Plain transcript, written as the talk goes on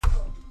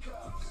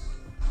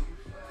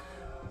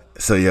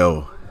So,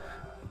 yo,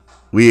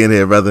 we in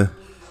here, brother.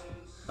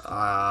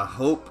 I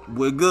hope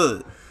we're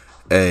good.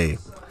 Hey,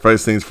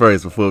 first things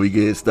first, before we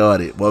get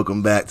started,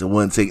 welcome back to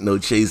One Take No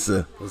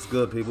Chaser. What's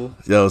good, people?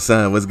 Yo,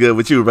 son, what's good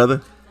with you,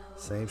 brother?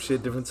 Same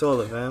shit, different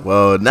toilet, man.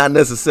 Well, not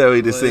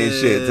necessarily the same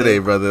shit today,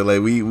 brother.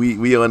 Like we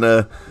on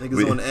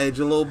niggas on the edge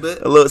a little bit.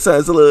 It's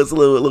a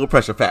little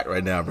pressure pack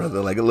right now,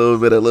 brother. Like a little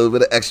bit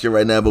of extra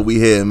right now, but we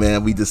here,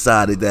 man. We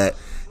decided that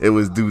it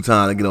was due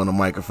time to get on the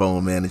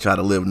microphone, man, and try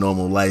to live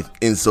normal life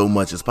in so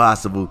much as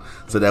possible,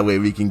 so that way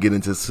we can get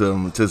into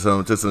some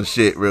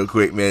shit real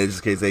quick, man.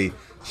 Just in case they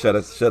shut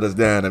us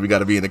down and we got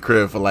to be in the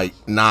crib for like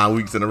 9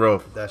 weeks in a row.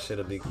 That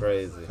shit'll be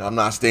crazy. I'm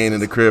not staying in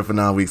the crib for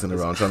 9 weeks in a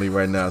row. I'm telling you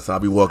right now. So I'll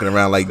be walking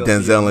around like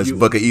Denzel and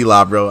Book of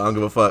Eli, bro. I don't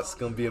give a fuck. It's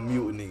gonna be a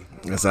mutiny.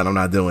 That's not. I'm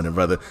not doing it,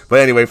 brother. But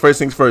anyway, first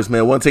things first,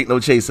 man. One Take No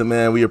Chaser,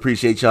 man. We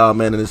appreciate y'all,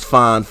 man. And it's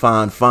fine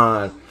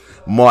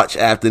March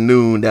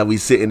afternoon that we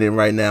sitting in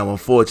right now.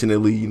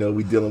 Unfortunately,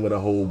 we dealing with a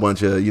whole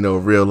bunch of,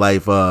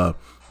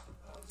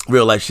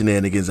 real life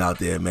shenanigans out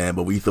there, man.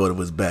 But we thought it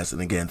was best,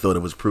 and again, thought it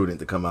was prudent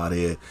to come out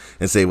here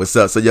and say what's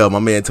up. So, yo, my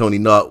man Tony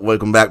Knott,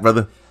 welcome back,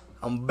 brother.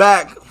 I'm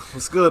back.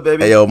 What's good,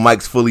 baby? Hey, yo,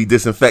 Mike's fully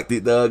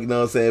disinfected, dog. You know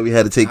what I'm saying? We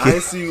had to take care. I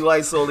ain't see you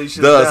lights all these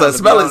shit. Dog, son,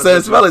 smell it,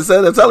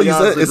 son. I'm telling you,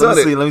 son. It's on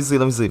it. Let me see. You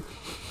know what I'm saying?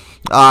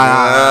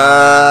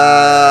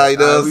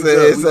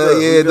 So,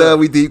 yeah, dog,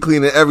 we deep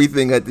cleaning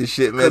everything at this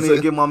shit, man. Couldn't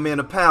even give my man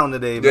a pound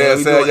today, man. Yeah,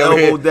 we son,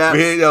 elbow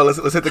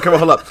daps. Let's hit the Corona.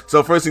 Hold up.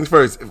 So, first things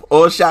first.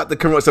 All shot the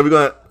Corona. So, we're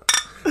going to.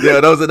 Yeah,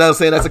 that was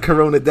saying that's a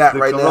Corona dap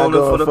right now. Corona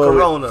for the forward.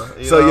 Corona.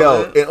 So,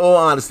 yo, in all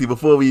honesty,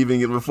 before we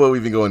even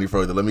go any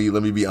further, let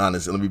me be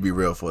honest and let me be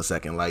real for a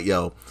second. Like,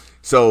 yo,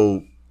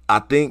 so I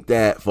think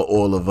that for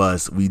all of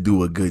us, we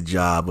do a good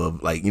job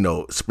of like,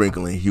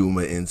 sprinkling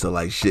humor into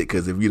like shit.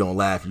 Because if you don't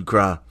laugh, you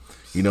cry.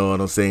 You know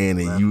what I'm saying?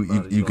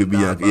 And you could be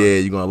you're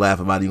gonna laugh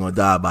about it, you're gonna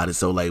die about it.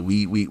 So like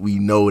we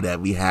know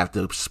that we have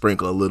to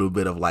sprinkle a little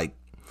bit of like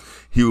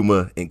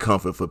humor and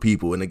comfort for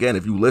people. And again,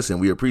 if you listen,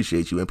 we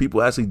appreciate you. And people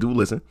actually do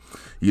listen.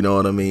 You know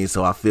what I mean?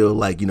 So I feel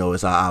like,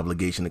 it's our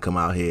obligation to come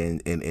out here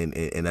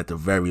and at the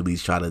very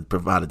least try to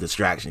provide a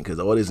distraction. Because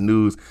all this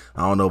news,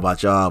 I don't know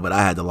about y'all, but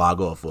I had to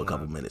log off for a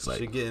couple minutes. Like,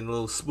 shit getting a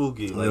little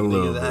spooky. Like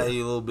niggas had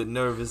you a little bit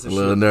nervous and shit. A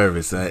little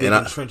nervous, son.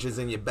 And trenches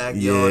in your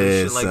backyard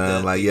and shit like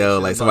that. Like, yo,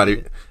 like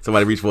somebody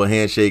reach for a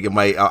handshake, I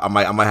might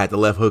have to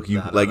left hook you.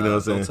 You know what I'm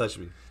saying? Don't touch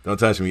me. Don't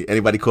touch me.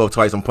 Anybody cough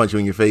twice, I'm punch you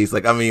in your face.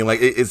 Like, I mean, like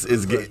it's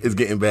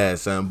getting bad,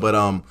 son.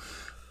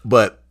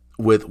 But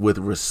with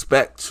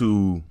respect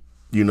to,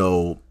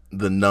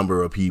 the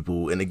number of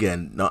people, and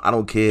again, no, I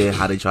don't care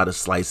how they try to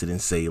slice it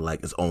and say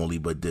like it's only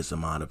but this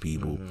amount of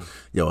people. Mm-hmm.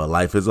 Yo, a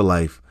life is a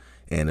life.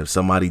 And if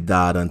somebody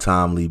died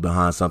untimely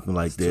behind something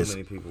like this, too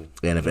many people.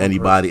 And if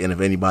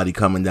anybody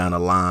coming down the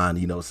line,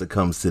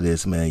 succumbs to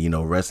this, man,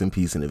 rest in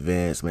peace in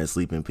advance, man,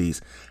 sleep in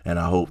peace. And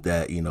I hope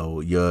that,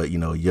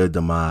 your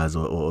demise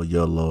or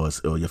your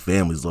loss or your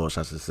family's loss,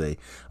 I should say,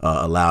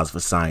 allows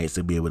for science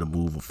to be able to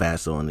move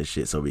faster on this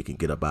shit so we can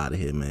get up out of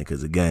here, man.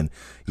 Because again,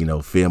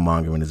 fear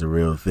mongering is a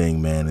real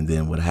thing, man. And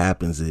then what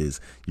happens is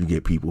you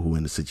get people who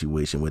in a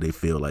situation where they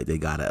feel like they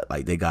gotta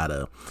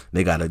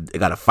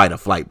fight or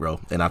flight, bro.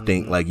 And I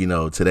think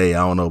today,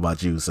 I don't know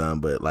about you,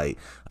 son, but like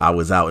I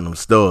was out in them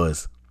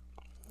stores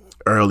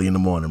early in the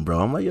morning,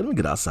 bro. I'm like, let me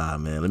get outside,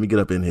 man. Let me get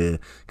up in here,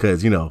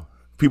 cause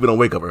people don't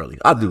wake up early.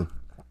 I do.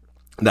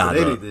 Nah,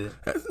 they did.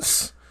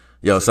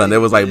 Yo, son, it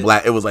was like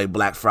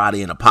Black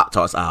Friday in a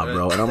Pop-Tarts aisle,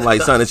 bro. And I'm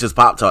like, son, it's just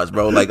Pop-Tarts,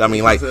 bro. Like, I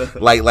mean, like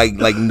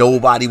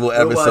nobody will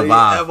ever survive.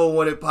 Nobody ever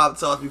wanted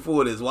Pop-Tarts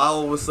before this. Why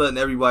all of a sudden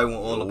everybody want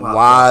all the Pop-Tarts?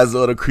 Why is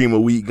all the cream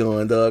of wheat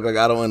going, dog? Like,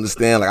 I don't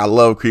understand. Like, I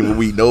love cream of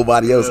wheat.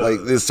 Nobody else.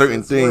 Like, there's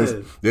certain things.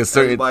 There's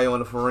certain. Everybody on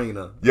the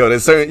Farina. Yo,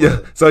 there's certain.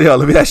 Yeah. So, yo,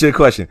 let me ask you a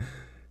question.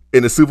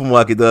 In the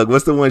supermarket, dog,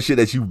 what's the one shit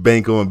that you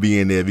bank on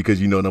being there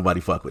because nobody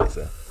fuck with it,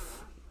 son?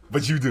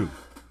 But you do.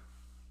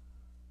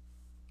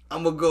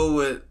 I'm gonna go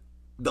with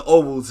the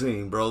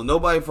Ovaltine, bro.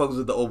 Nobody fucks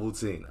with the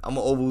Ovaltine. I'm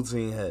an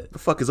Ovaltine head. The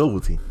fuck is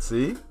Ovaltine?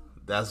 See?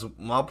 That's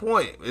my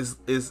point.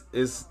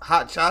 It's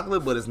hot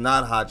chocolate, but it's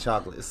not hot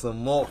chocolate. It's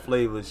some malt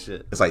flavored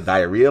shit. It's like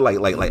diarrhea, like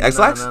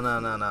X-Lax?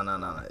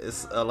 No.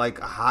 It's like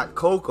a hot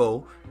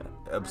cocoa,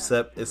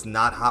 except it's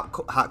not hot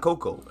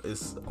cocoa.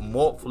 It's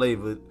malt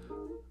flavored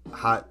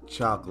hot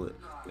chocolate.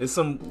 It's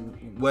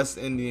some West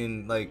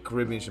Indian, like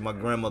Caribbean shit. My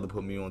grandmother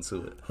put me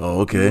onto it.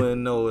 Oh, okay. You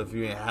wouldn't know if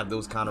you didn't have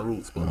those kind of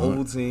roots. But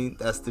Ovaltine,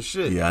 that's the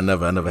shit. Yeah, I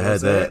never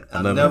had that.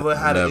 I never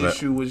had an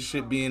issue with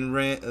shit being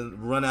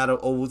run out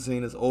of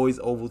Ovaltine. It's always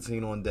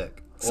Ovaltine on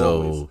deck.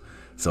 Always.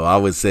 So I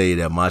would say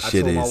that my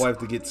shit is. I told my wife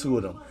to get 2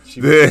 of them.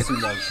 She went 2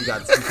 months. She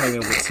came in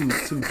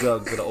with two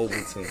jugs of the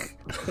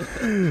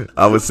Ovaltine.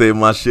 I would say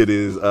my shit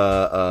is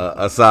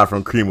aside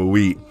from cream of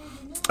wheat.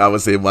 I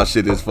would say my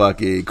shit is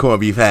fucking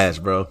corned beef hash,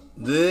 bro.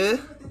 Yeah.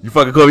 You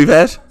fucking corned beef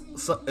hash? That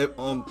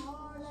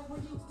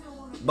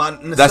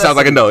sounds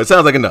like a no. It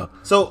sounds like a no.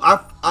 So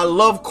I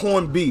love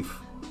corned beef.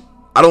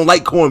 I don't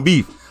like corned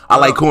beef. I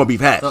like corned beef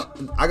hash.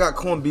 I got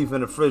corned beef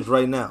in the fridge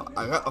right now.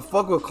 I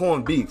fuck with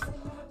corned beef.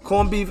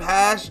 Corned beef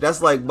hash,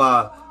 that's like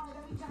by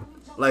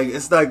Like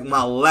it's like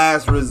my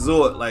last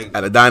resort. Like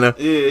at a diner,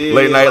 yeah,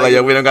 late night, like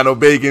yo, we don't got no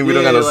bacon, we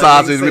don't got no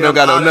sausage, we don't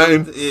got no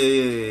nothing.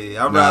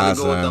 Yeah. I'd rather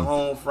go with the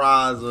home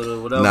fries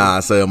or whatever. Nah,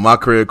 so my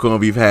career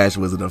corned beef hash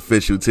was an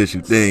official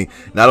tissue thing.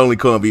 Not only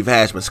corned beef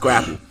hash, but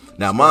Scrapple.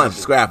 Now mine's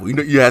Scrapple. You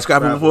know you had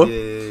Scrapple before?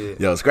 Yeah.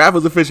 Yo,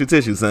 Scrapple's official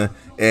tissue, son.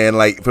 And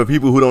like for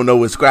people who don't know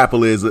what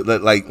Scrapple is,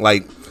 like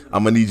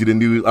I'm gonna need you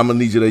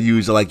to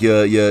use like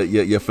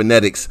your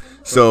phonetics.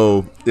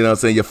 So you know what I'm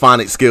saying, your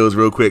phonics skills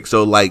real quick.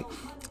 So like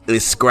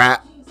it's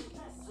scrap.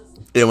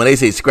 And when they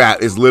say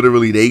scrap, it's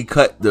literally they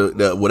cut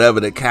the whatever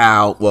the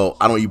cow. Well,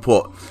 I don't eat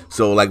pork,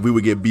 so like we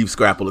would get beef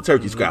scrapple or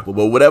turkey scrapple.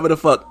 But whatever the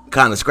fuck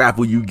kind of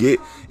scrapple you get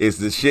is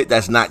the shit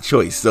that's not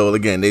choice. So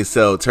again, they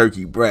sell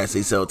turkey breasts,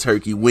 they sell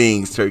turkey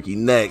wings, turkey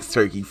necks,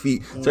 turkey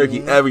feet,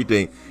 turkey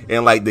everything,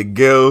 and like the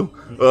gill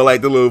or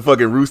like the little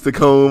fucking rooster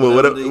comb or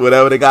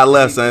whatever they got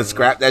left, son.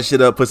 Scrap that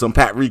shit up, put some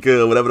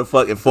paprika or whatever the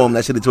fuck, and form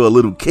that shit into a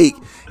little cake,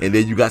 and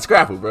then you got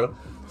scrapple, bro.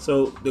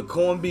 So the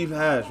corned beef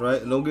hash,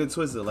 right? And don't get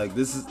twisted. Like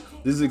this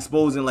is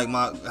exposing like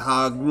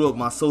how I grew up,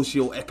 my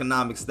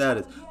socioeconomic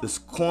status. This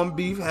corned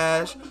beef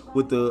hash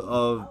with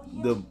the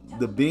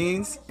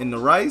beans and the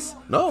rice.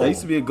 No, that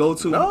used to be a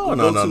go-to. No.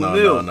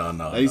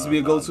 That used to be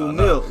a go-to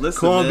meal. Listen,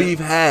 corned man. beef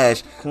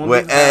hash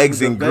with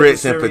eggs and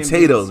grits and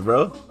potatoes, beans.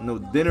 bro. No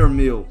dinner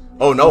meal.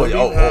 Oh no,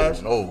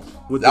 no.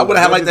 I wouldn't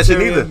have liked that shit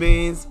neither.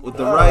 Beans with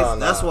the rice.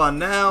 That's why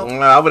now.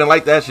 I wouldn't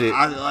like that shit. You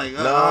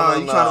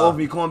trying to offer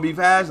me corned beef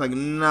hash? Like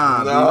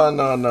nah.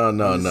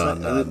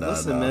 No.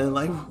 Listen, man,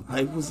 life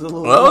was a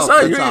little. Well,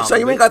 son,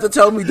 you ain't got to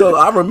tell me though.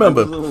 I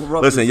remember.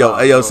 Listen,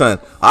 yo, son.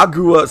 I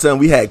grew up, son.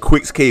 We had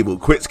Quicks Cable.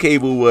 Quicks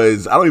Cable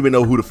was, I don't even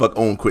know who the fuck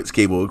owned Quicks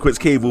Cable. Quicks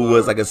Cable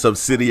was like a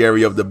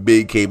subsidiary of the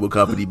big cable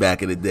company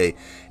back in the day,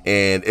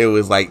 and it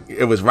was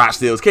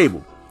Rochdale's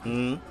Cable.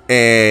 Mm-hmm.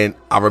 And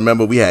I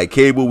remember we had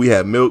cable, we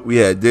had milk, we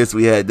had this,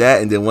 we had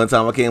that, and then one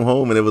time I came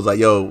home and it was like,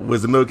 yo,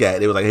 where's the milk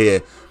at? They was like,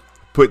 here,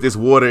 put this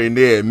water in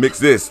there and mix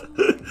this.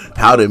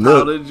 Powdered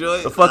milk.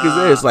 The fuck is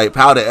this? Like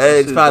powdered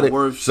eggs,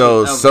 powdered.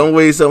 So some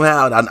way,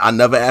 somehow, I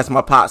never asked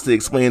my pops to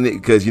explain it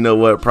because you know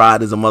what,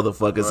 pride is a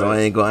motherfucker. Right.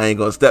 So I ain't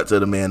gonna step to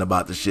the man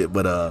about the shit.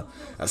 But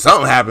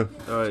something happened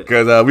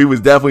because we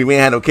ain't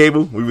had no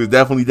cable. We was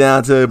definitely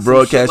down to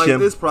broadcast him.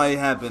 This probably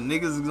happened.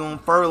 Niggas is on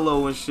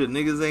furlough and shit.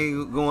 Niggas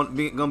ain't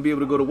gonna be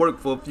able to go to work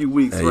for a few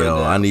weeks. Hey,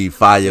 yo, I need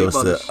Fios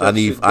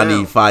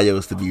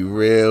to be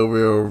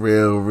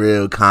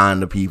real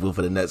kind to people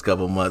for the next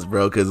couple months,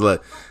 bro. Because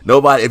look,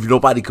 if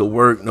nobody could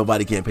work,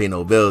 nobody can pay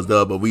no bills,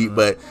 though.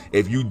 But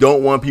if you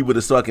don't want people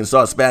to start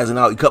spazzing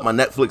out, you cut my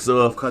Netflix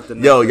off.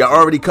 Y'all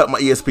already cut my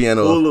ESPN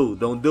off. Hulu,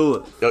 don't do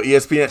it. Yo,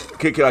 ESPN.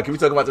 Can we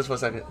talk about this for a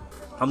second?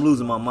 I'm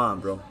losing my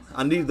mind, bro.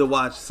 I need to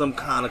watch some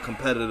kind of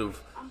competitive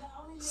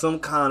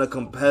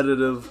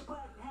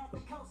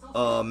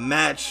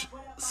match,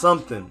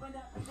 something.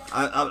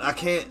 I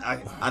can't.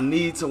 I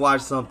need to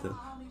watch something.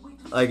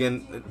 Like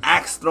an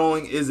axe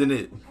throwing isn't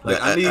it?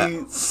 Like I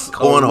need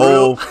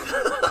cornhole.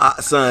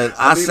 Son,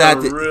 I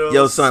sat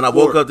there. Son, I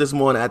woke up this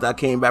morning after I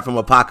came back from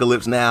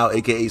Apocalypse Now,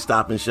 aka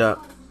Stop and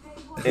Shop,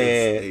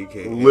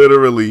 and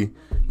literally,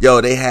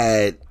 they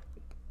had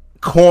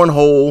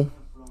cornhole,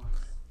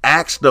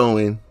 axe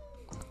throwing,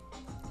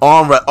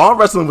 arm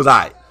wrestling was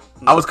alright.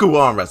 I was cool with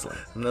arm wrestling.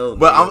 No,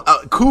 but I'm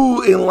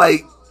cool in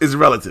like it's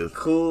relative.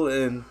 Cool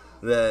in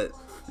that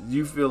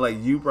you feel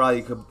like you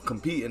probably could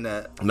compete in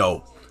that.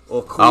 No.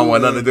 Or cool I don't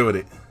want nothing to do with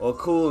it. Or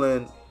cool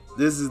and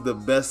this is the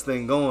best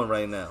thing going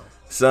right now.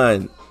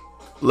 Son,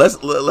 let's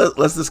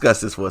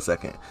discuss this for a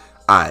second.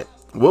 All right,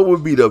 what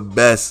would be the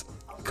best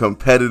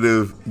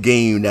competitive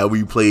game that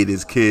we played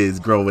as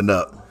kids growing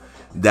up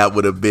that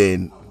would have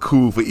been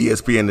cool for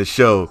ESPN to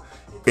show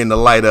in the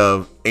light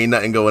of ain't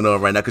nothing going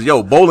on right now? Cause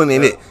bowling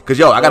ain't it. Cause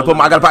I gotta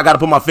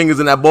put my fingers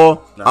in that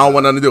ball. I don't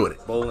want nothing to do with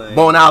it.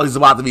 Bowling alley is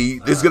about to be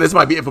this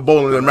might be it for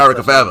bowling in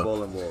America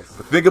forever.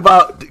 Think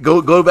about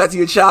go back to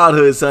your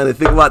childhood, son, and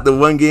think about the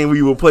one game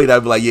we would play that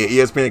would be like, yeah,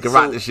 ESPN can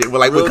rock this shit.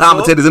 With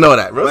commentators and all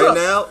that.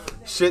 Now,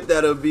 shit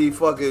that'll be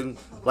fucking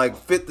like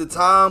fit the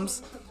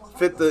times,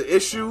 fit the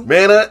issue.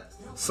 Man,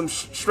 some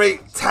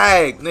straight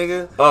tag,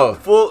 nigga. Oh,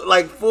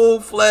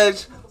 full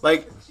fledged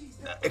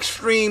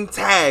extreme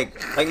tag.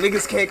 Like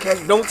niggas can't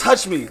catch. Don't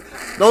touch me.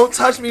 Don't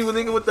touch me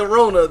with the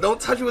Rona. Don't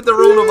touch me with the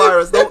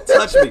coronavirus. Don't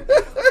touch me.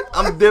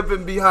 I'm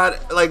dipping behind.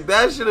 Like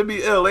that shouldn't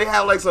be ill. They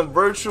have like some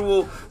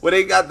virtual where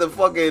they got the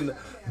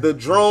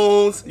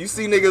drones. You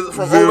see niggas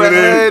from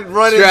overhead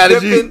running,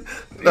 strategy. Dipping.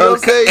 You know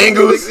what I'm saying?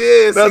 Angles.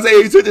 Yeah, I'm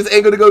saying you took this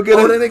angle to go get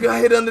it. Oh, that nigga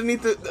hit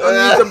underneath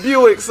the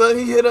Buick, son.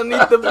 He hit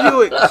underneath the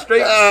Buick.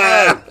 Straight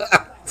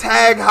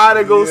tag high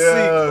to go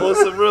seek or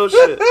some real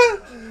shit.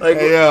 Like,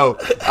 hey, yo,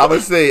 I'ma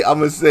say,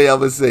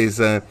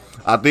 son.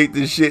 I think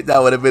this shit that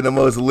would have been the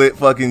most lit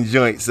fucking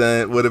joint,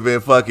 son, would have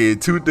been fucking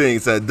two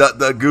things, son. Duck,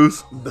 Duck,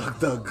 Goose. Duck,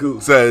 Duck,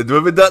 Goose. Son,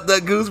 remember Duck,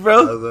 Duck, Goose,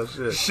 bro? That's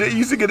that shit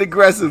used to get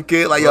aggressive,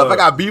 kid. Like, yo, if I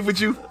got beef with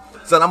you,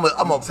 son, I'm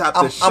gonna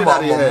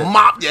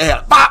mop your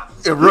head. Pop,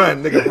 and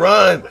run, nigga,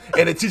 run.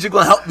 And the teacher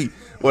gonna help me.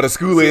 or the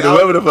school lady,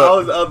 whoever the fuck. I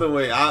was the other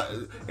way.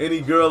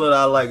 Any girl that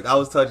I liked, I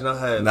was touching her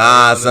head.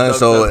 Nah, son.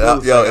 So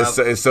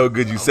it's so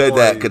good you said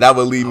that, because that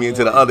would lead me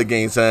into the other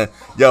game, son.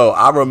 Yo,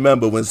 I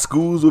remember when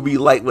schools would be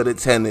light with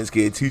attendance,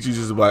 kid. Teachers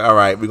just be like, all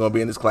right, we're gonna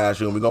be in this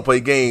classroom. We're gonna play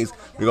games.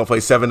 We're gonna play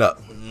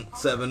 7-Up.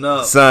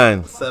 7-Up,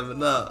 son.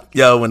 7-Up.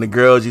 Yo, when the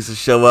girls used to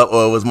show up,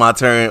 or it was my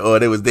turn,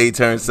 or it was their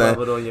turn,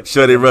 son.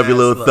 Sure, they rub your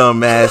little thumb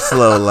mad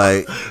slow,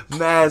 like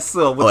mad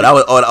slow.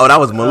 That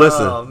was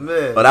Melissa. Oh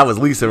man. Oh, that was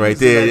Lisa right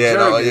there. Yeah.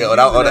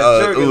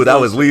 That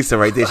was Lisa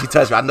right there. She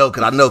touched me. I know,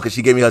 cause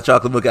she gave me her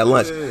chocolate milk at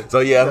lunch. Yeah. So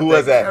yeah, who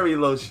was that? Curry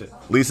lotion.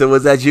 Lisa,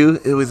 was that you?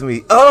 It was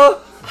me.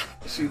 Oh,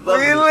 she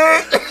loved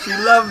me. She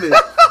loved me.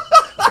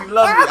 She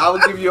loved me. I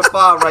would give you a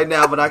 5 right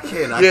now, but I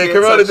can't.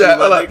 Corona that.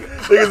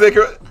 Niggas say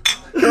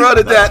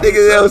Corona that, nigga.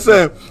 You know what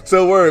I'm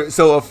saying?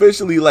 So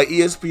officially, like,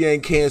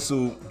 ESPN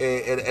canceled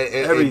and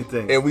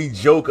everything, and we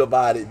joke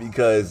about it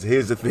because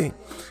here's the thing: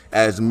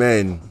 as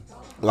men,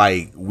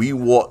 like, we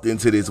walked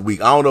into this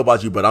week. I don't know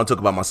about you, but I'm talking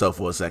about myself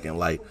for a second.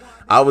 Like,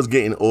 I was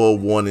getting all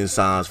warning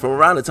signs from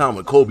around the time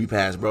when Kobe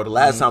passed, bro. The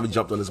last time we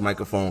jumped on this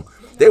microphone,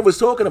 they was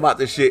talking about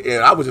this shit,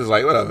 and I was just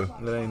like, whatever.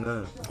 That ain't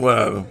nothing.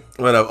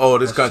 Whatever. Oh,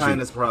 this country.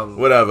 China's problem.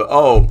 Whatever.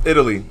 Oh,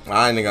 Italy.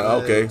 I ain't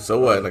gonna. Okay, so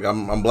what? Like,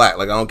 I'm black.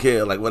 Like, I don't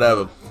care. Like,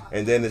 whatever.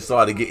 And then it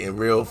started getting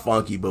real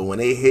funky. But when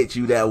they hit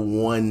you that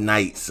one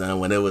night, son,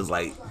 when it was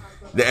like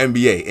the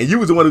NBA, and you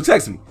was the one who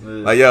texted me,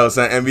 like, yo,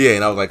 son, NBA,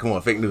 and I was like, come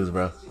on, fake news,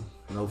 bro.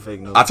 No fake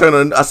news. I turned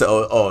on. I said,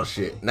 oh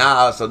shit.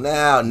 Now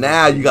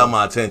you got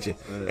my attention,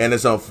 and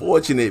it's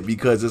unfortunate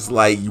because it's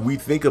like we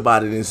think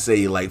about it and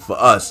say, like, for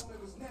us,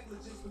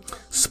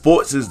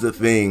 sports is the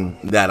thing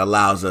that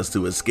allows us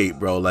to escape,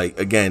 bro. Like,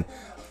 again,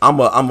 I'm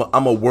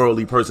a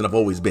worldly person. I've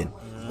always been.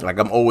 Like,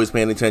 I'm always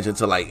paying attention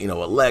to, like,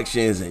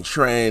 elections and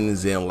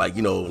trends and, like,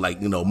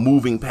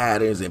 moving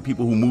patterns and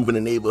people who move in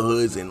the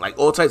neighborhoods and, like,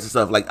 all types of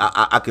stuff. Like,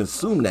 I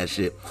consume that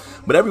shit.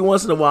 But every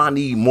once in a while, I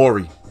need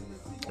Maury.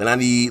 And I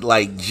need,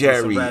 like,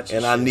 Jerry.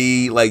 And I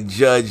need, like,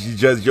 Judge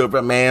Joe,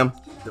 ma'am.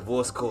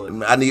 Divorce court.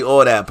 I need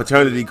all that.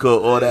 Paternity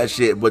court, all that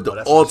shit. But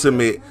the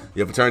ultimate,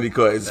 paternity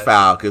court is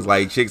foul. Because,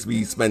 like, chicks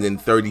be spending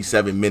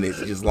 37 minutes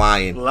just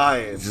lying.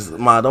 Just,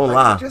 don't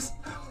lie.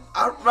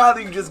 I'd rather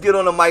you just get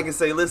on the mic and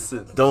say,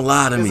 listen. Don't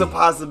lie to me. It's a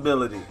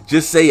possibility.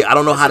 Just say it. I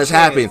don't know how this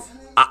happened.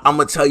 I'm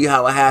going to tell you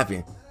how it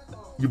happened.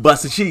 You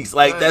busted cheeks.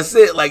 Like, that's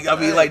it. Like, I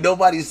mean, like,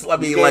 nobody's, I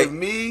mean, like.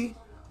 me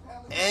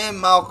and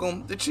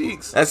Malcolm the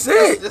cheeks. That's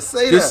it. Just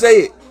say that. Just say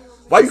it.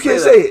 Why you can't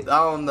say it?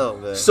 I don't know,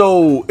 man.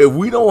 So, if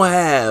we don't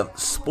have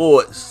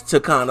sports to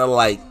kind of,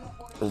 like,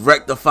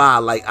 rectify,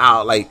 like,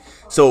 out, like,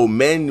 so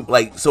men,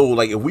 like,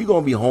 if we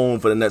going to be home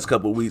for the next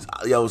couple of weeks,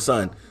 yo,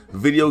 son,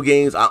 video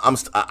games,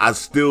 I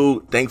still,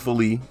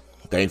 thankfully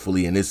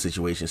in this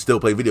situation, still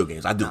play video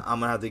games. I do. I'm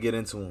gonna have to get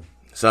into them.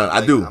 Son,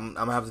 I do. I'm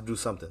gonna have to do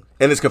something.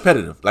 And it's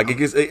competitive. Like,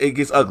 it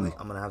gets ugly.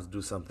 I'm gonna have to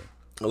do something.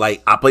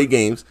 Like, I play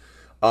games,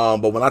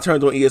 but when I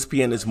turned on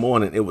ESPN this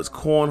morning, it was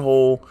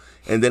cornhole,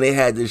 and then they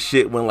had this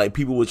shit when, like,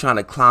 people were trying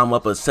to climb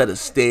up a set of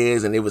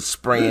stairs, and they was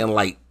spraying,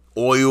 like,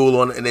 oil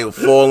on it, and they were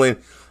falling.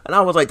 And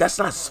I was like, that's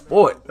not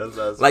sport. That's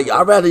not sport. Like,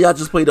 I'd rather y'all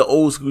just play the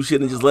old school shit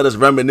and just let us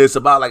reminisce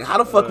about, like, how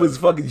the fuck was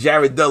fucking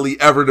Jared Dudley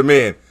ever the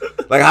man?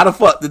 Like, how the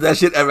fuck did that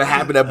shit ever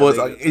happen at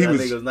Boston? Like, he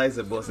was nice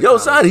at Boston. Yo,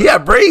 son, he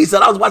had braids.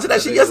 Son, I was watching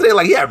that shit yesterday.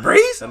 Like, he had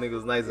braids. That nigga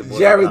was nice at Boston.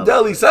 Jared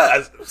Dudley,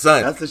 son.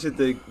 That's the shit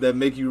that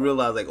make you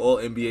realize, like, all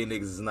NBA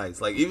niggas is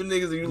nice. Like, even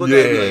niggas, you look at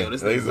it, like, yo,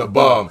 this nigga's a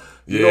bum.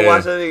 You go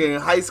watch that nigga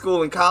in high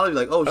school and college,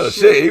 like, oh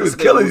shit. He was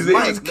killing it. He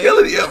was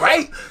killing it,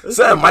 right?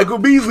 Son, Michael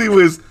Beasley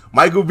was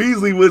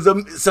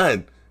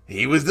son.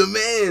 He was the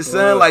man,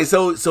 son. Like,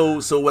 so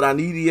what I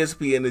need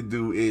ESPN to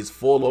do is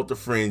fall off the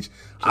fringe.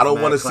 I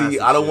don't want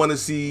to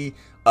see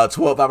a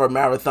 12-hour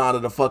marathon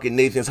of the fucking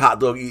Nathan's hot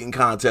dog eating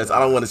contest. I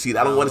don't want to see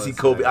that. I don't want to see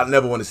Kobe. I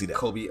never want to see that.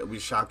 Kobe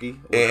Shockey.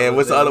 And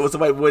what's the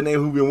white boy name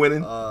who been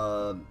winning?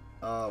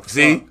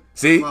 See,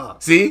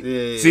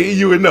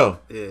 you would know.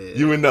 Yeah.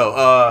 You would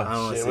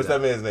know. Shit, what's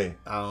that man's name?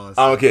 I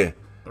don't care.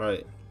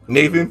 Right.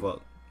 Nathan.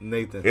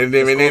 His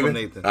name ain't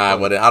Nathan. All right,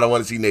 well, I don't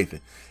want to see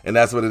Nathan, and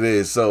that's what it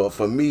is. So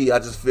for me, I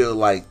just feel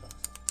like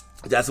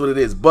that's what it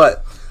is.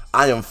 But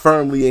I am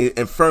firmly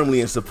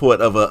in support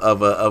of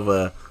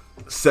a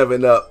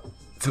 7-Up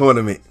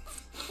tournament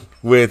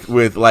with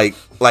like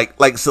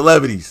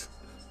celebrities.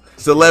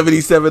 Celebrity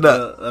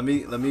 7-Up. Let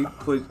me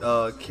put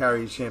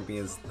Carrie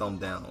Champion's thumb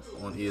down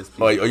on ESPN.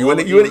 Oh,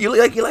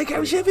 you like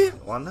Carrie Champion?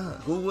 Why not?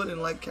 Who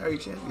wouldn't like Carrie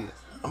Champion?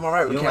 I'm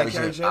alright with Carrie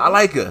Champion. I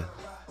like her.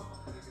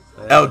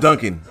 Elle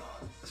Duncan.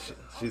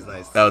 She's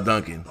nice. Elle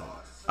Duncan.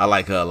 I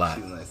like her a lot.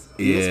 She's nice.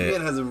 Yeah.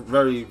 ESPN has a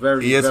very,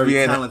 very, very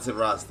talented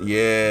roster.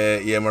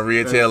 Yeah,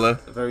 Maria Taylor.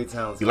 Very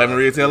talented. You like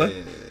Maria Taylor?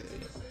 Yeah.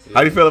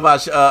 How do you feel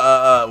about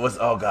what's?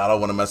 Oh God, I don't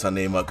want to mess her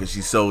name up because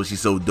she's so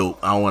dope.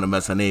 I don't want to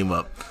mess her name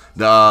up.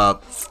 I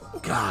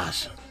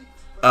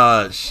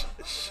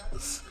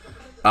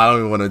don't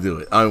even want to do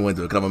it. I don't want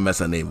to do it because I'm gonna mess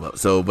her name up.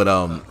 So, but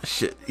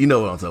shit, you know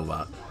what I'm talking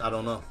about? I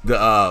don't know.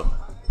 The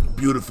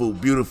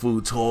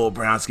beautiful, tall,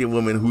 brown skinned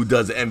woman who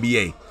does the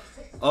NBA.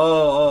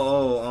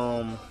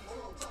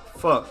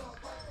 Fuck.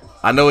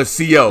 I know it's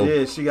CO.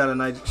 Yeah, she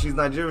got she's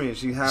Nigerian.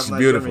 She's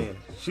beautiful. Nigerian.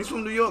 She's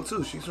from New York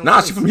too. She's from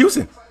Nah, she's from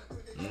Houston.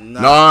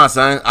 Nah. No,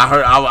 son. I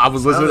heard. I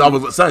was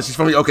listening. Son, she's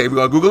from. Okay, we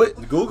gonna Google it.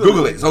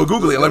 Google it. So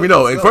Google it. And let me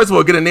know. And first of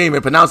all, get a name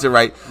and pronounce it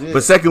right. Yeah.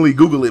 But secondly,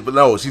 Google it. But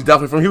no, she's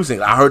definitely from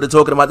Houston. I heard her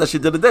talking about that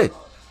shit the other day.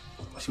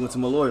 She went to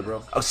Malloy,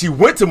 bro. Oh, she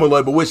went to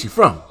Malloy, but where's she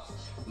from?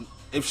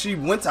 If she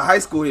went to high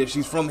school here,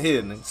 she's from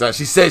here. Nigga. So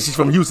she said she's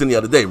from Houston the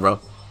other day, bro.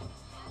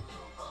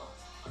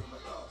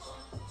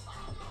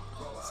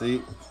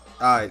 See,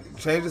 all right,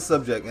 change the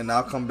subject, and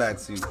I'll come back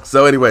to you.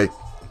 So anyway,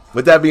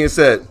 with that being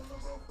said,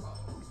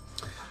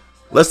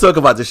 let's talk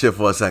about this shit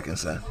for a second,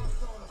 son.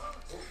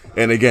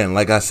 And again,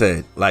 like I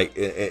said, like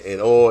in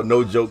all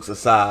no jokes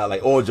aside,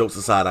 like all jokes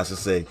aside, I should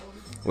say,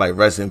 like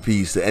rest in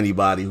peace to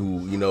anybody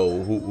who you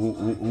know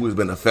who has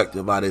been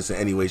affected by this in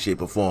any way,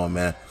 shape, or form,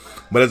 man.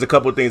 But there's a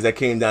couple of things that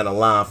came down the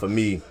line for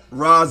me.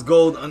 Roz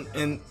Gold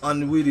and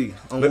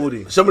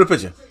Unwoody. Show me the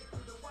picture.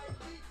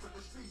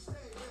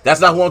 That's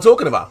not who I'm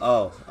talking about.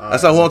 Oh,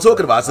 that's not who I'm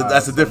talking about.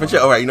 That's a different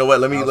shit. All right, you know what?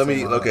 Let me.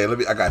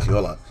 I got you.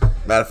 Hold on.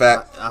 Matter of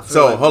fact,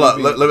 like hold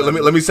on.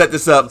 Let me set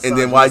this up, and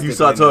then while you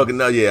start talking,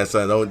 no, yeah,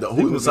 son.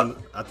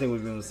 I think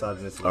we've been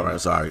misogynistic. All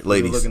right, sorry,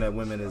 ladies. We're looking at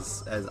women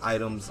as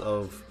items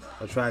of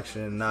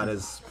attraction, not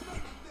as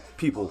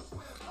people.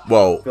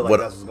 Well, I feel like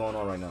that's what's going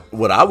on right now.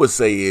 What I would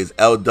say is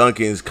Elle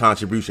Duncan's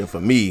contribution for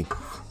me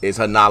is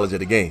her knowledge of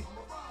the game.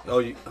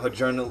 Oh, her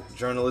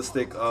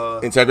journalistic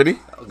integrity.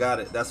 Got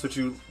it. That's what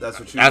you.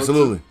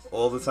 Absolutely.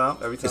 All the time,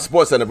 every time. It's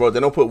Sports Center, bro. They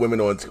don't put women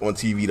on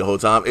TV the whole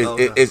time.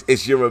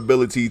 It's your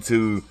ability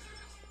to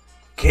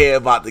care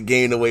about the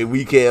game the way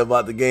we care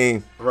about the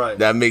game. Right.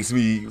 That makes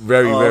me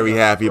very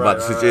happy about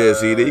the situation.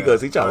 See, there you go.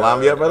 See, trying to line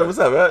me up, brother. What's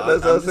up, right?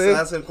 That's what I'm saying.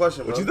 Asking a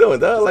question, bro. What you doing,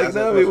 dog? Like,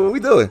 what we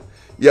doing?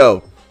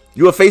 Yo,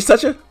 you a face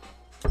toucher?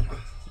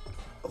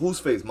 Whose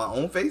face? My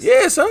own face?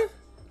 Yeah, son.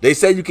 They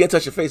said you can't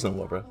touch your face no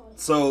more, bro.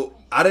 So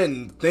I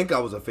didn't think I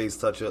was a face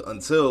toucher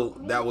until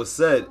that was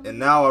said, and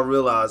now I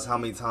realize how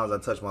many times I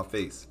touch my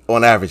face.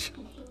 On average.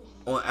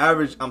 On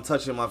average, I'm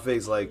touching my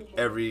face like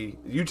every.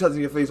 You touching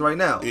your face right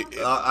now?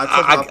 I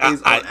touch my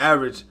face on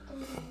average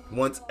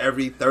once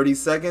every 30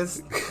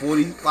 seconds,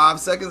 45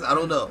 seconds. I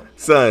don't know,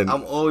 son.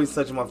 I'm always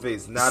touching my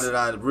face. Now that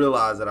I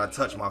realize that I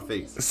touch my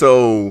face.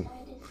 So,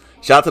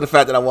 shout out to the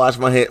fact that I wash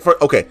my hands.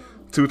 Okay,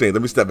 two things.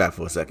 Let me step back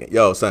for a second.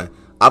 Yo, son,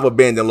 I've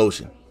abandoned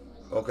lotion.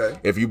 Okay.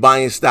 If you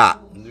buying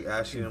stock,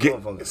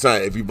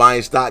 son, if you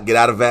buying stock, get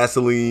out of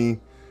Vaseline,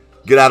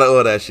 get out of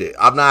all that shit.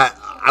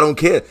 I don't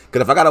care.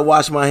 Cause if I gotta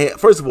wash my hands,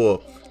 first of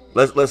all,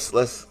 let's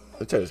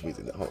turn this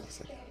music down. Hold on a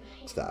second.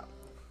 Stop.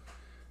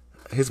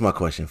 Here's my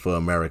question for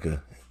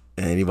America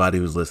and anybody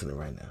who's listening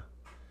right now.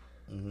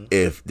 Mm-hmm.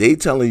 If they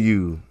telling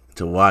you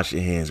to wash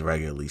your hands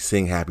regularly,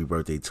 sing happy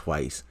birthday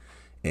twice,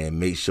 and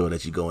make sure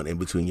that you're going in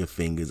between your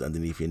fingers,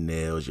 underneath your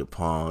nails, your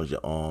palms, your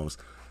arms.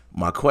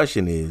 My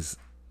question is,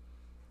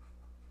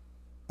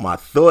 my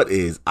thought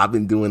is, I've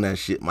been doing that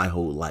shit my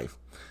whole life.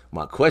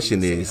 My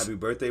question is, happy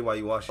birthday while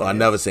you wash your hands? I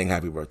never sing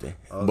happy birthday.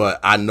 Okay.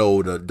 But I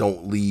know the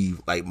don't leave.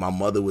 Like my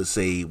mother would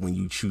say, when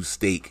you chew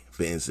steak,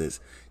 for instance,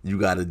 you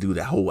got to do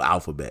that whole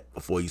alphabet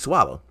before you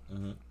swallow.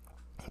 Mm-hmm.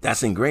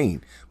 That's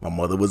ingrained. My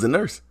mother was a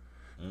nurse.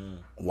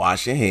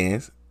 Wash your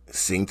hands,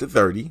 sing to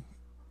 30,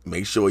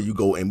 make sure you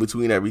go in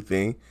between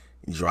everything,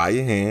 dry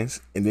your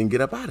hands, and then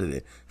get up out of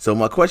there. So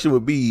my question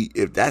would be,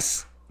 if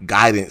that's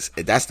guidance,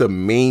 if that's the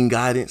main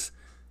guidance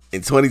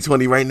in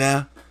 2020 right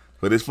now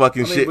for this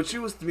fucking shit. But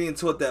you was being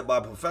taught that by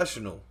a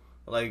professional.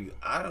 Like,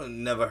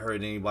 never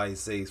heard anybody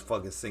say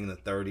fucking sing to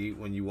 30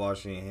 when you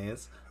washing your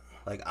hands.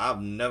 Like,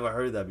 I've never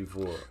heard that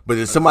before. But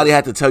did somebody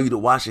have to tell you to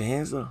wash your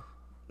hands, though?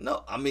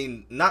 No, I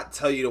mean, not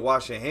tell you to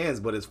wash your hands,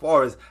 but as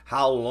far as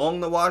how long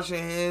to wash your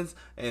hands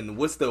and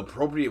what's the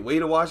appropriate way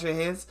to wash your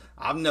hands,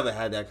 I've never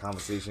had that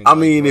conversation. I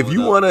mean, if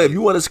you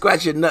wanna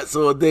scratch your nuts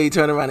all day,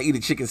 turn around and eat a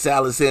chicken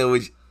salad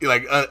sandwich,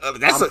 like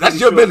that's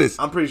your business.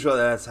 I'm pretty sure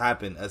that's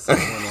happened at some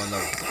point or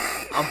another.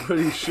 I'm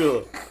pretty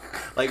sure.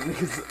 Like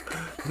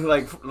niggas,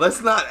 like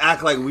let's not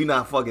act like we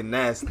not fucking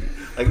nasty.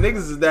 Like niggas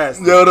is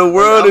nasty. Yo, the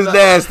world is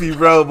nasty,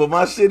 bro. But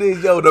my shit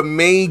is, the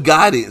main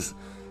guidance.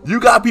 You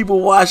got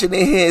people washing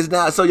their hands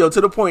now. So,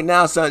 to the point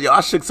now, son,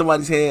 I shook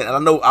somebody's hand. And I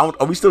know,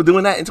 are we still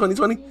doing that in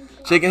 2020?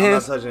 Shaking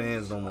hands? I'm not touching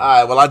hands no more. All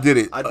right, well, I did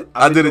it.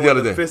 I did it the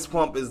other day. Fist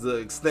pump is the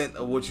extent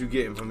of what you're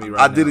getting from me right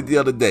now. I did it the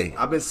other day.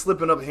 I've been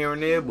slipping up here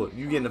and there, but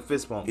you getting a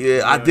fist pump.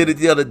 Yeah, I did it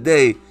the other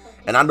day.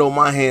 And I know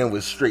my hand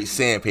was straight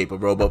sandpaper,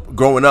 bro. But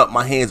growing up,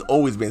 my hands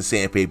always been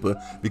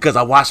sandpaper because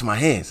I wash my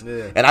hands.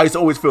 Yeah. And I used to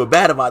always feel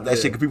bad about that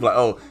shit because people like,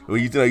 oh, well,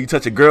 you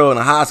touch a girl in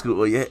a high school,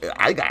 well, yeah,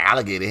 I got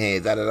alligator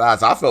hands, da-da-da.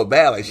 So I felt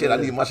bad, like, shit, I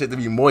need my shit to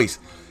be moist.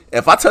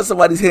 If I touch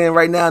somebody's hand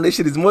right now and this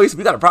shit is moist,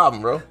 we got a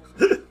problem, bro.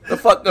 The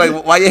fuck,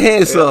 like, why your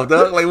hands soft,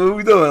 dog? Like, what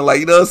we doing?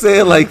 Like, you know what I'm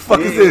saying? Like, fuck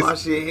is this?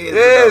 Wash your hands,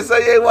 yeah, so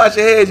you ain't wash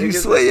your hands. You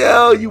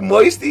sweat, you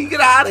moisty. Get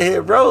out of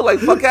here, bro. Like,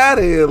 fuck out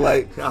of here.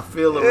 Like, I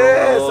feel it,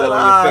 bro. So,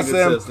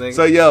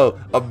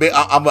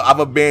 I've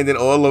abandoned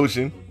all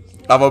lotion.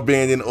 I've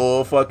abandoned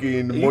all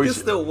fucking moisture. You can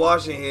still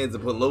wash your hands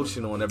and put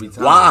lotion on every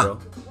time, Why? bro.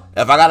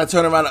 If I gotta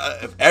turn around,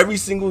 if every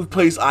single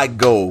place I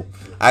go,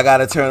 I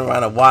gotta turn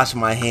around and wash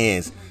my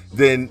hands,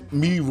 then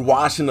me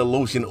washing the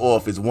lotion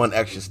off is one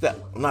extra step.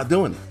 I'm not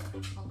doing it.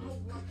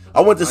 I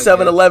went to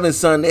 7-Eleven,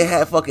 son. They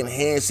had fucking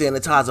hand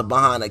sanitizer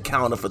behind the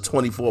counter for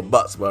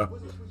 $24, bro.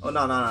 Oh no.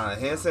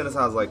 Hand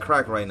sanitizer like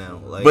crack right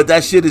now. Like, but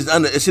that shit is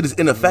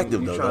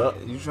ineffective though.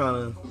 You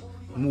trying to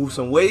move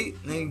some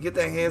weight? Nigga, get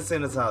that hand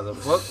sanitizer.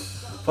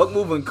 Fuck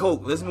moving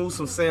coke. Let's move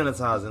some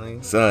sanitizer,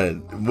 nigga.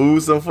 Son,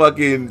 move some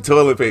fucking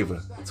toilet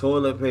paper.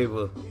 Toilet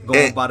paper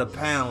going by the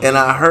pound. And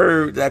I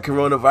heard that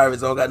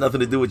coronavirus don't got nothing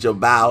to do with your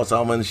bowels,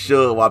 so I'm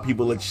unsure why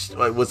people like,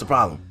 what's the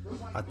problem?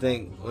 I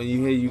think when you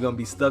hear you're gonna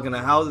be stuck in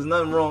a house, there's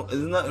nothing wrong.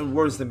 There's nothing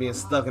worse than being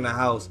stuck in a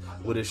house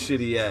with a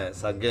shitty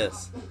ass. I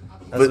guess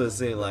that's what it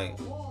seems like.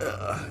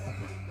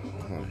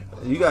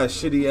 You got a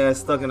shitty ass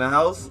stuck in a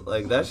house,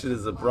 like that shit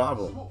is a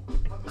problem.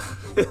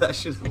 That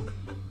shit.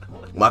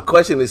 My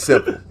question is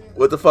simple: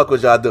 what the fuck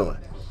was y'all doing?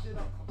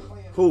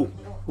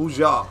 Who's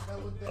y'all?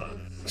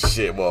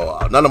 Shit,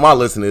 well, none of my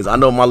listeners. I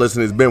know my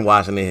listeners been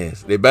washing their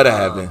hands. They better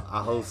have been.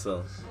 I hope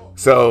so.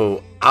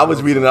 So I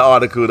was reading an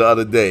article the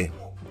other day.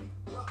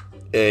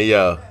 And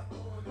yo,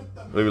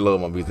 let me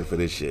load my music for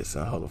this shit,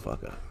 son. Hold the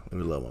fuck up. Let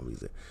me load my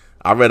music.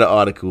 I read an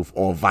article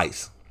on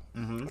Vice.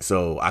 Mm-hmm.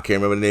 So I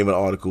can't remember the name of the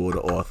article or the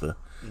author,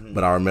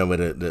 but I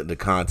remember the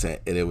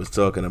content. And it was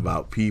talking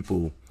about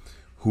people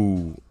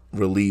who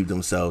relieve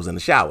themselves in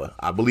the shower.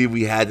 I believe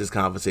we had this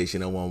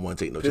conversation on one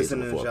Take No Chaser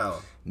before. In the shower.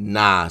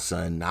 Nah,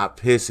 son, not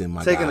pissing,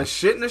 my Taking guy. a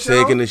shit in the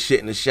shower? Taking a shit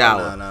in the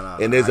shower. No.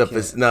 And there's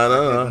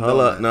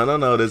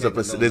no. There's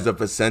a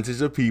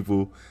percentage of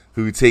people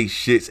who take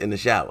shits in the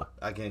shower.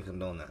 I can't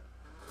condone that.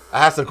 I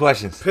have some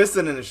questions.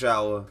 Pissing in the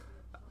shower,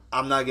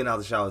 I'm not getting out of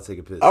the shower to take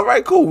a piss. All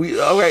right, cool.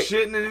 All right.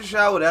 Shitting in the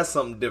shower, that's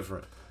something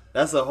different.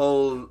 That's a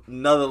whole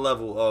another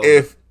level of.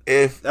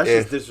 That's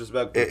just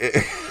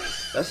disrespectful.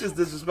 That's just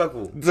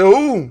disrespectful. To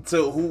whom?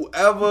 To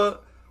whoever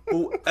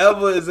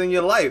is in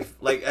your life,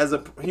 like as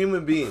a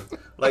human being,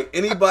 like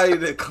anybody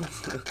that comes,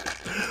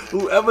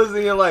 whoever's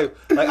in your life.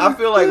 Like I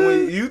feel like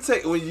when you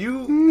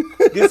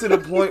get to the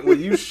point where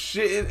you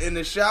shitting in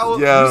the shower,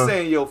 you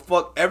saying yo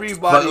fuck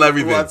everybody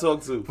who I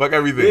talk to, fuck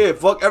everything, yeah,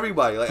 fuck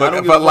everybody. Like fuck, I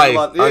don't give a life.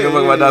 fuck about, I don't give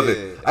a fuck about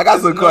nothing. I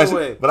got some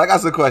questions, but I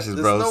got some questions,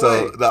 bro.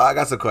 I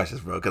got some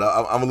questions, bro,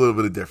 because I'm a little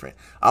bit different.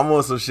 I'm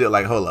on some shit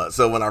like hold up.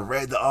 So when I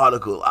read the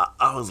article,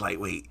 I was like,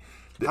 wait.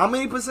 How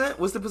many percent?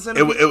 What's the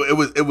percentage?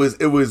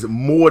 It was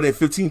more than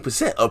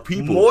 15% of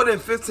people. More than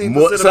 15%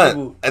 of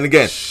people. And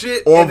again,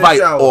 shit on Vice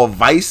or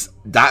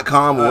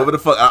Vice.com or whatever the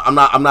fuck. I'm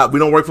not. We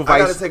don't work for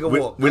Vice. I gotta take a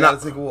walk. We're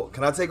not take a walk.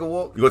 Can I take a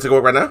walk? You gonna take a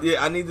walk right now?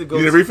 Yeah, I need to go.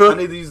 You need a refill? I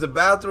need to use the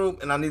bathroom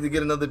and I need to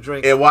get another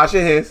drink. And wash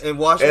your hands. And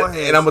wash my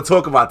hands. And I'm gonna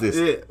talk about this.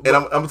 Yeah. And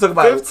I'm gonna talk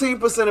about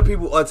 15% of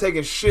people are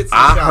taking shits.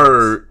 I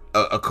heard,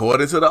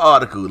 according to the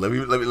article. Let me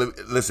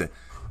listen.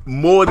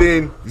 More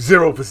than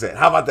 0%.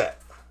 How about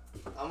that?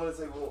 I'm gonna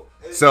take a walk.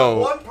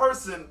 So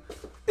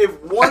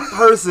if one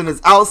person is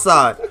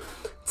outside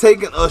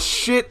taking a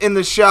shit in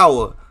the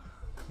shower,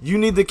 you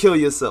need to kill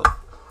yourself.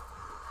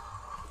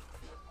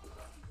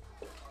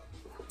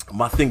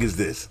 My thing is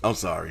this. I'm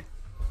sorry.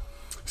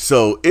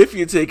 So if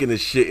you're taking a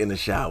shit in the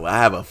shower, I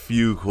have a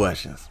few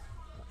questions.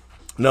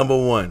 Number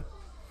one,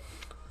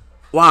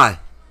 why?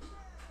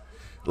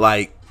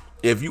 Like,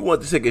 if you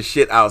want to take a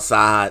shit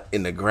outside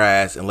in the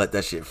grass and let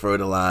that shit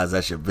fertilize,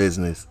 that's your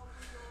business.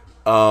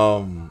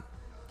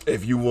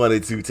 If you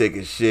wanted to take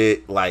a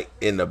shit like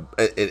in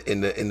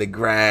the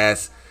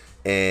grass,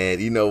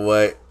 and you know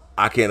what,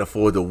 I can't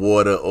afford the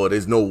water, or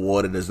there's no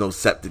water, there's no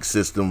septic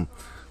system,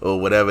 or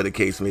whatever the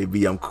case may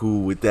be, I'm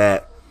cool with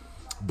that.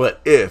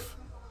 But if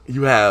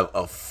you have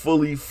a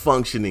fully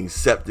functioning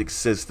septic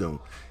system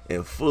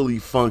and fully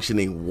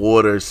functioning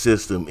water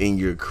system in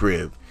your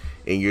crib,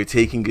 and you're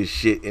taking a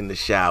shit in the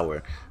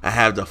shower, I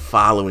have the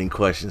following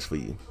questions for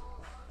you.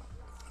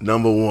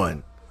 Number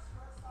one,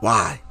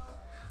 why?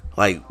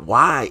 Like,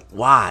 why?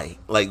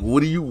 Like,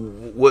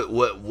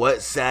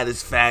 what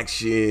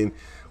satisfaction,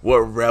 what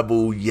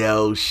rebel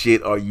yell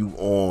shit are you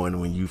on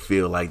when you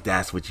feel like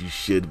that's what you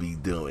should be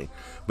doing?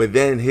 But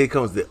then here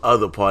comes the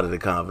other part of the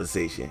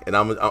conversation, and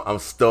I'm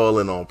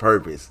stalling on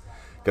purpose,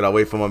 because I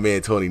wait for my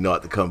man Tony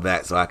Knott to come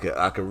back so I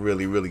could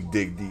really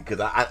dig deep, because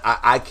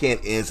I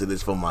can't answer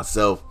this for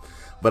myself,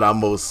 but I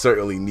most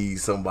certainly need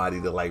somebody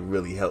to like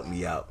really help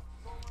me out.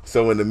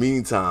 So in the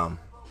meantime,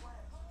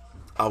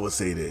 I would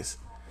say this.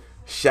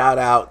 Shout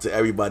out to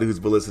everybody who's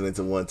been listening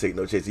to One Take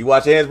No Chaser. You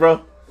wash your hands,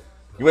 bro?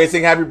 You ain't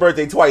sing happy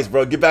birthday twice,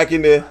 bro. Get back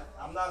in there.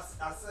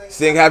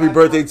 Sing happy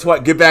birthday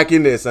twice. Get back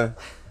in there, son.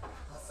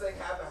 I sing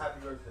happy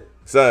birthday.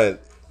 Son,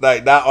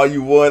 like, not are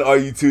you one, are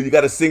you two? You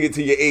got to sing it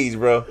to your age,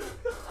 bro.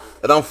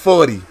 And I'm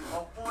 40.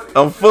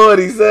 I'm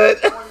 40, son.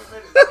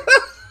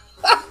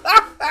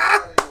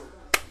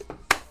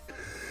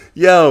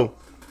 Yo,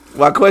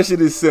 my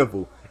question is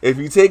simple. If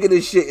you taking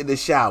this shit in the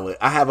shower,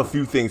 I have a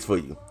few things for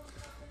you.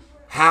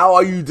 How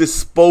are you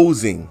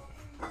disposing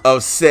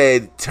of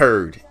said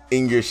turd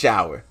in your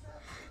shower?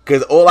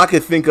 Because all I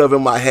can think of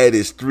in my head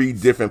is three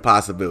different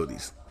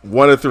possibilities.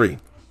 One of three.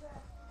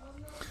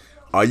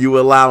 Are you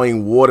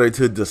allowing water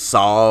to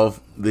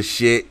dissolve the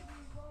shit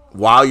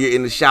while you're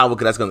in the shower?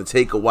 Because that's going to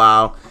take a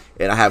while.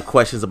 And I have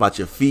questions about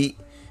your feet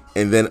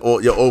and then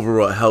your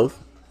overall health.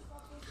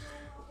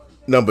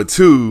 Number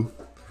 2,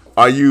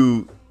 are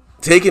you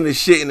taking the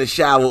shit in the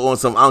shower on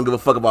some I don't give a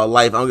fuck about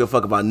life, I don't give a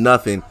fuck about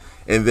nothing,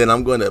 and then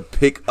I'm going to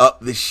pick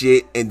up the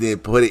shit and then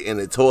put it in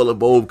the toilet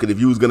bowl? Because if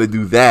you was going to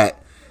do that,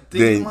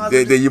 then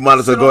you might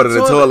as well go to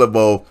the toilet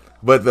bowl.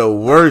 But the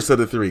worst of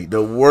the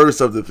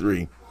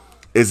three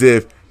is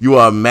if you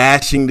are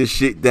mashing the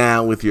shit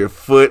down with your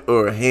foot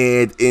or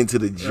hand into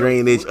the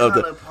drainage of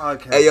the.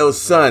 Hey, yo,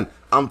 son,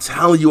 I'm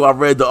telling you, I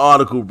read the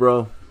article,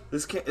 bro.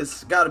 It's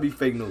got to be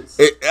fake news.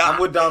 I'm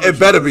with Donald Trump. It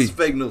better be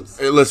fake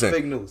news. Listen,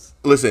 fake news.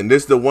 Listen,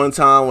 this is the one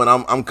time when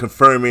I'm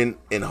confirming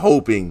and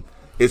hoping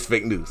it's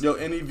fake news. Yo,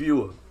 any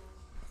viewer,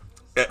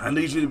 I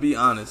need you to be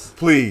honest.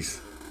 Please,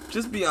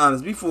 just be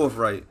honest. Be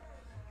forthright.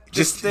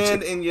 Just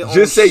stand in your own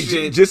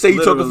shit. Just say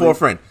you're talking for a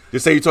friend.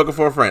 Just say you're talking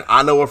for a friend.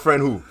 I know a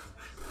friend who.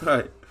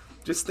 Right.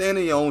 Just stand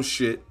in your own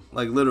shit,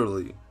 like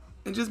literally,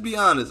 and just be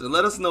honest and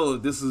let us know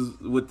if this is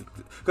what.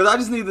 Because I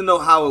just need to know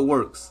how it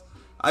works.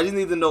 I just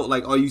need to know,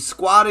 like, are you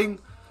squatting?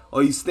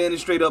 Or are you standing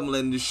straight up and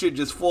letting the shit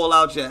just fall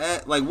out your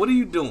ass? Like, what are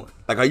you doing?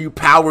 Like, are you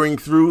powering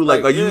through?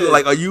 Like, are you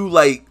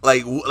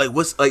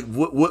what's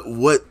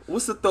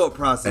What's the thought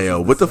process? Hey,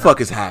 yo, what the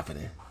fuck is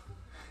happening?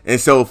 And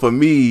so for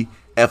me,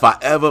 if I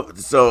ever,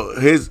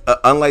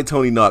 unlike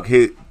Tony Knock,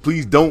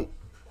 please don't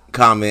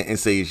comment and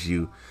say it's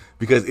you,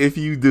 because if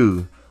you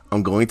do,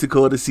 I'm going to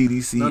call the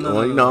CDC.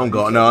 No.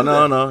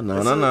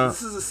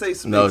 This is a safe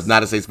space. No, it's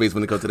not a safe space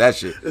when it comes to that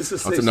shit. It's a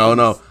safe space.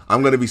 No.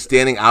 I'm going to be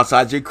standing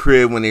outside your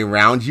crib when they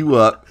round you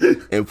up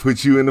and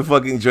put you in the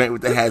fucking joint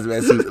with the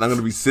hazmat suit. And I'm going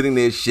to be sitting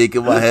there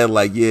shaking my head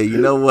like, yeah, you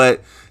know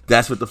what?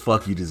 That's what the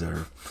fuck you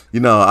deserve.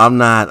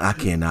 I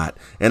cannot.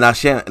 And I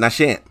shan't.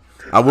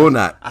 I will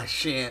not. I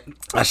shan't.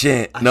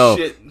 No,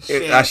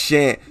 I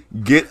shan't.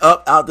 Get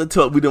up out the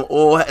toilet. We don't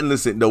all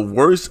listen.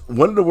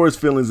 One of the worst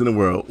feelings in the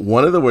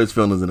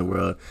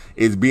world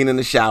is being in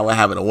the shower,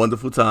 having a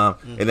wonderful time,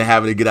 and then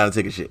having to get out and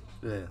take a shit.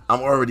 Yeah.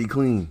 I'm already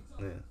clean.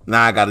 Yeah.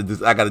 Now I gotta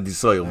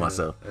desoil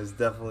myself. It's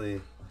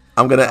definitely.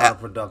 I'm gonna.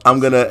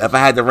 If I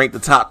had to rank the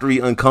top 3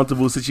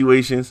 uncomfortable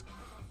situations,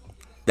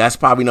 that's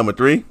probably number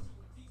 3.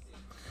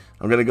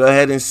 I'm gonna go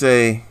ahead and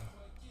say.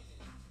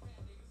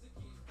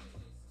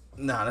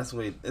 Nah, that's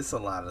weird. It's a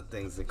lot of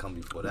things that come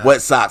before that.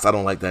 Wet socks, I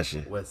don't like that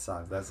shit. Wet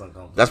socks, that's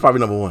uncomfortable. That's probably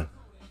number 1.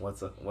 Wet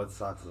socks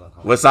is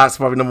uncomfortable. Wet socks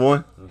probably number 1.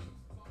 Mm-hmm.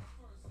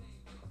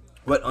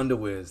 Wet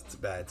underwear is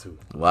bad too.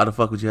 Why the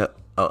fuck would you have?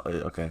 Oh,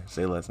 okay.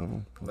 Say less.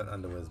 Wet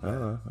underwear is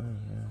bad.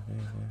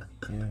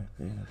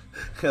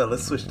 Yeah.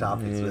 Let's switch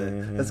topics,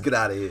 man. Let's get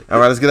out of here. All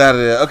right, let's get out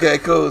of there. Okay,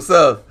 cool.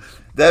 So,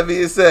 that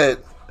being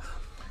said,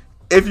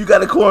 if you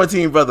got a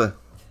quarantine, brother,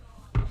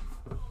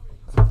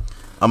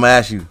 I'm gonna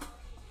ask you.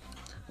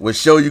 What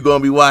show you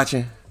gonna be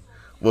watching?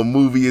 What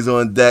movie is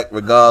on deck,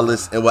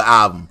 regardless, and what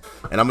album?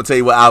 And I'm gonna tell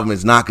you what album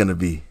it's not gonna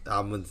be.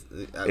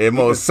 It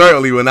most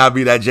certainly will not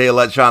be that Jay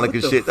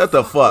Electronica shit. What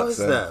the fuck, what's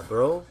son? That,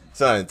 bro?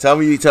 Son, tell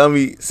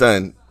me,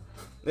 son.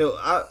 Yo,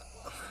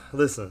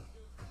 listen.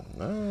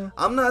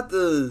 I'm not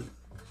the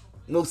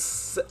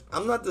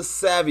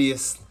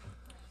savviest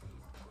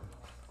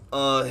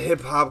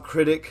hip hop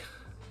critic,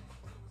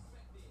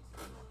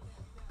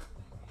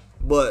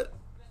 but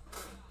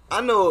I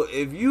know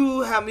if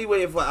you have me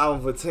waiting for an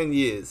album for 10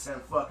 years.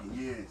 10 fucking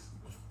years.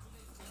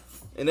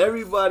 And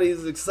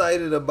everybody's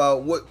excited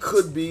about what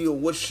could be or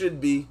what should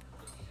be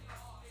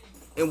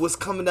and what's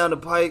coming down the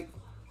pike,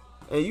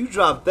 and you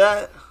drop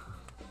that.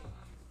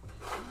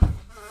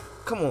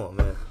 Come on,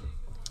 man.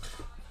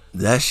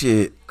 That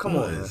shit Come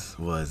on, was.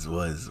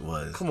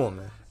 Come on,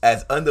 man.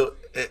 As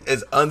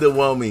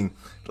underwhelming.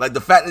 Like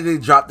the fact that they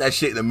dropped that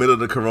shit in the middle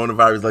of the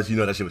coronavirus lets you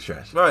know that shit was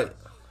trash. Right.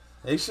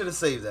 They should have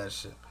saved that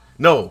shit.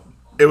 No.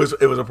 It was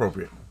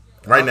appropriate.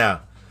 Right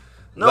now.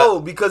 No,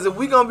 because if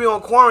we gonna be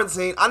on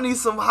quarantine, I need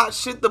some hot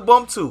shit to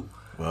bump to.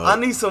 Well,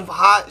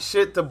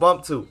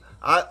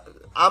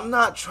 I'm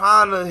not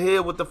trying to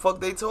hear what the fuck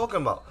they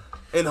talking about.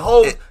 And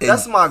Hov,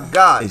 that's my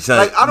guy.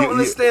 Like, I don't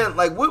understand.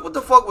 Like, what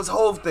the fuck was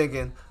Hov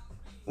thinking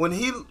when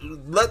he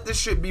let this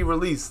shit be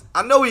released?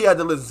 I know he had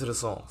to listen to the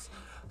songs.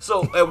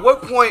 So at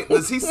what point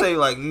does he say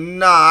like,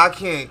 nah, I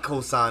can't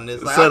co-sign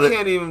this. Like,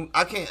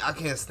 I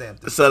can't stamp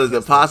this. So is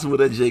it possible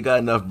that Jay got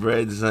enough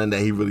bread, son, that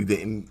he really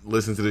didn't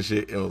listen to the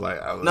shit and was like,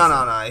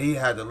 no, he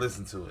had to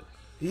listen to it.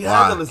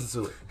 Had to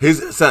listen to it.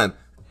 His son.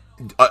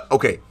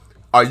 Okay,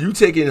 are you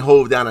taking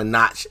Hov down a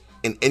notch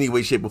in any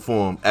way, shape, or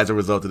form as a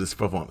result of this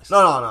performance?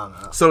 No.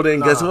 So then,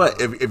 guess what?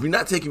 If you're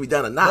not taking me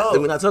down a notch,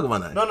 then we're not talking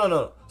about that.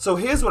 No. So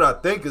here's what I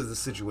think is the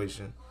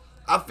situation.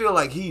 I feel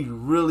like he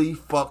really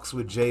fucks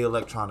with Jay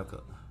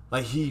Electronica.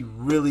 Like, he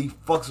really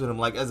fucks with him,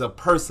 like, as a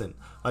person.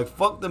 Like,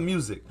 fuck the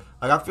music.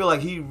 Like, I feel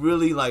like he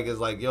really, like, is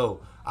like, yo,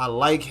 I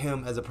like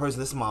him as a person.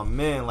 This is my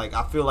man. Like,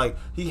 I feel like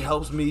he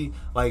helps me,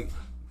 like,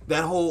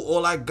 that whole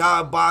all that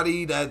God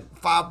body, that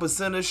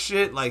 5% of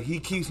shit, like, he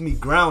keeps me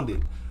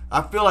grounded.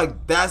 I feel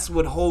like that's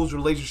what Hov's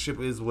relationship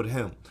is with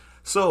him.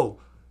 So,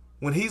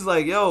 when he's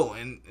like, yo,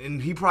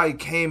 and he probably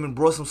came and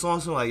brought some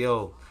songs to him, like,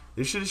 yo,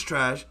 this shit is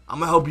trash. I'm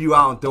gonna help you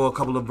out and throw a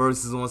couple of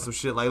verses on some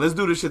shit. Like, let's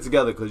do this shit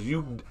together, because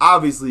you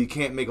obviously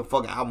can't make a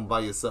fucking album by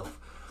yourself.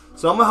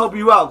 So I'm gonna help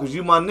you out, because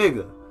you my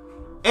nigga.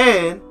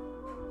 And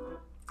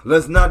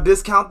let's not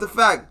discount the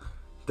fact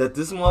that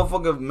this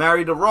motherfucker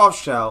married a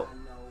Rothschild,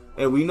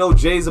 and we know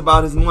Jay's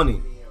about his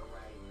money.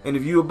 And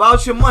if you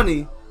about your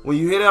money, when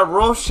you hear that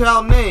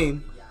Rothschild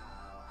name,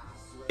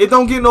 it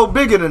don't get no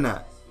bigger than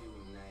that.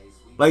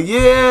 Like,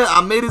 yeah,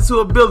 I made it to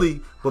a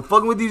Billy, but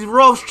fucking with these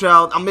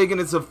Rothschild, I'm making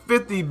it to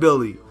 50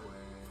 Billy.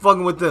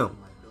 Fucking with them.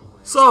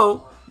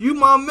 So, you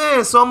my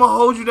man, so I'm gonna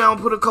hold you down,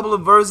 put a couple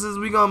of verses,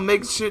 we gonna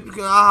make shit,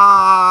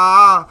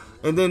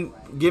 and then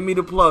give me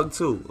the plug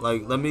too.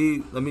 Like, let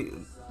me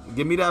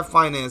give me that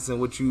financing,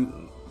 what you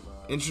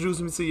introduce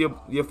me to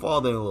your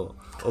father-in-law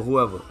or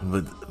whoever.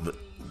 But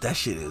that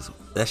shit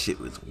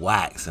was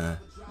whack, son.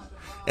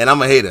 And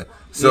I'm a hater.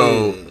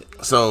 So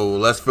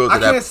let's filter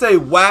that. I can't say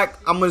whack,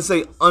 I'm gonna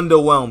say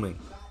underwhelming.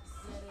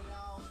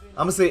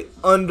 I'm gonna say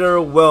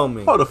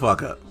underwhelming. Hold the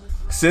fuck up.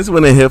 Since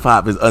when the hip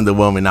hop is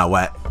underwhelming, not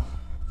whack?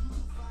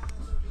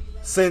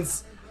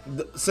 Since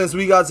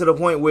we got to the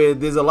point where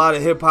there's a lot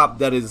of hip hop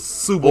that is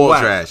super All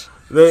whack. trash.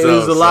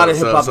 There's a lot of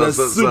hip hop that's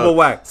super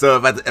whack.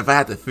 So if I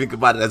had to think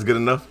about it, that's good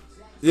enough.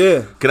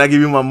 Yeah. Can I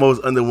give you my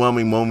most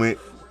underwhelming moment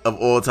of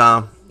all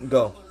time?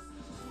 Go.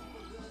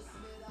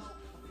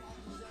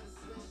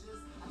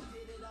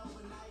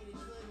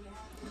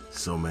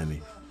 So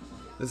many.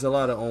 There's a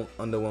lot of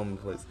underwhelming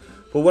places.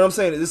 But what I'm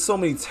saying is there's so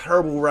many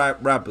terrible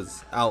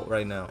rappers out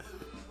right now.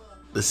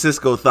 The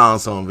Cisco Thong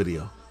song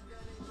video.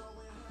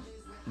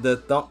 The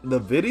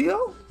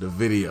video? The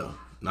video.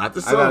 Not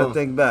the song. I gotta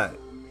think back.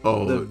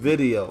 Oh. The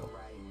video.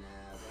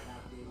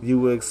 You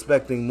were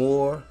expecting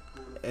more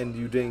and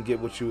you didn't get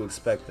what you were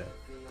expecting.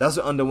 That's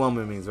what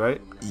underwhelming means,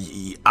 right?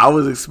 I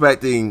was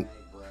expecting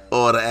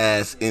all the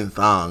ass in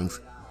thongs,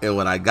 and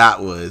what I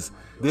got was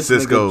this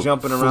Cisco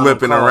jumping around,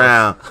 flipping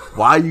around.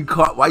 Why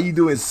you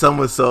doing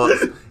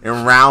somersaults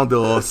and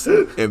roundoffs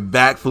and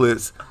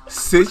backflips?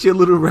 Sit your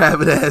little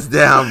rabbit ass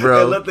down,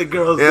 bro. And let the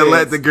girls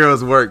let the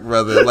girls work,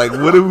 brother. Like,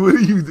 what are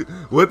you do?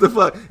 What the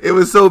fuck? It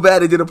was so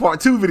bad they did a part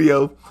 2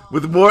 video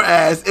with more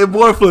ass and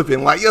more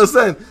flipping. Like, yo,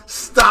 son,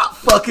 stop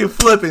fucking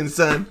flipping,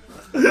 son.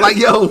 Like,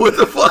 yo, what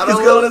the fuck I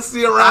don't want to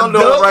see a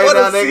roundoff right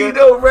now, nigga. I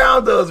don't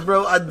want to see no roundoffs,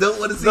 bro. I don't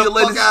want to see the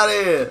fuck out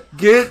of here.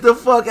 Get the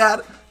fuck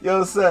out.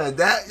 Yo, son,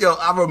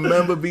 I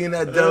remember being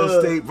at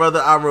Dell State, brother.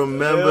 I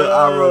remember.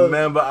 Yo,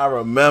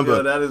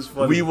 that is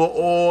funny. We were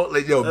all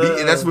like,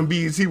 and that's when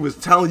BET was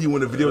telling you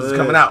when the videos was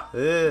coming out.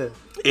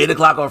 8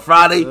 o'clock on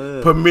Friday,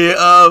 premiere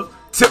of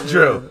Tip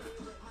Drill.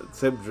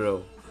 Tip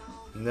Drill.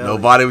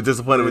 Nobody was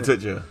disappointed with Tip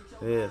Drill.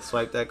 Yeah,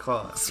 swipe that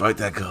card. Swipe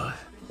that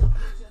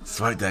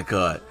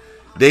card.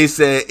 They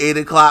said 8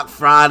 o'clock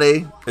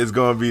Friday is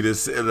gonna be the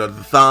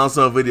Thong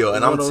song video,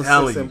 and I'm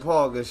telling you,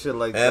 Park and shit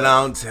like that. And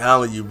I'm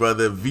telling you,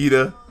 brother,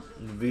 Vita.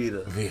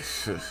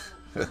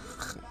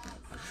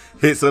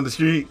 Hits on the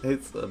street.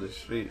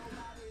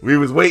 We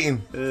was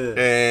waiting,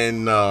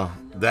 and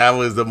that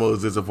was the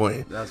most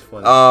disappointing. That's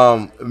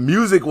funny.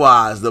 Music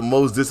wise, the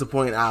most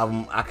disappointing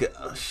album I could.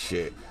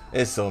 Shit,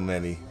 it's so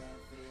many,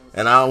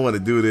 and I don't want to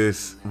do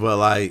this, but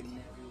like.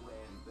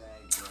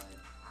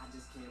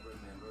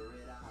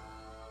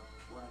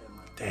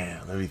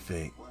 Damn, let me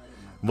think.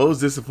 Most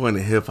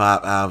disappointing hip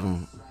hop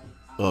album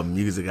or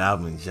music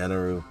album in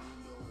general.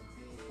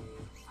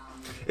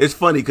 It's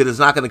funny because it's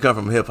not gonna come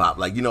from hip hop.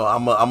 Like, you know,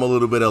 I'm a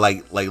little bit of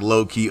like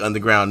low key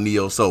underground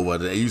neo soul.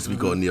 What it used to be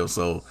called neo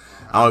soul.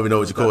 I don't even know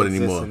what you call it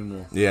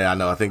anymore. Yeah, I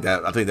know. I think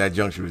that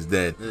juncture is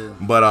dead. Yeah.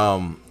 But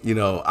you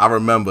know, I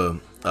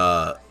remember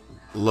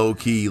low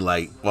key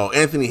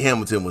Anthony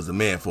Hamilton was the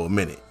man for a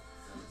minute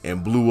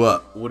and blew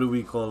up. What do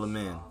we call a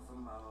man?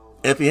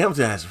 Anthony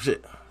Hamilton had some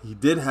shit. He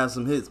did have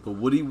some hits, but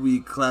what do we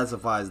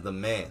classify as the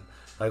man?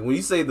 Like, when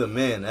you say the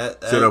man,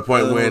 to the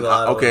point when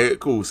okay,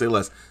 cool, say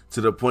less.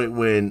 To the point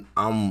when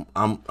I'm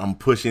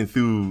pushing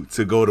through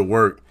to go to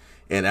work,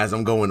 and as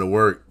I'm going to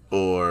work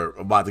or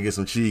about to get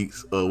some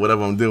cheeks or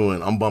whatever I'm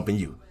doing, I'm bumping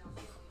you.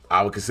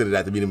 I would consider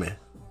that to be the man,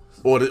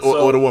 or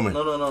the woman.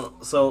 No.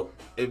 So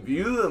if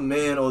you the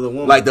man or the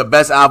woman, like the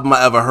best album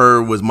I ever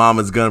heard was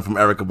Mama's Gun from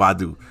Erykah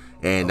Badu.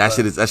 And that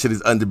shit is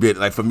undebated.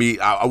 Like, for me,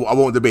 I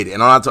won't debate it.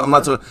 And I'm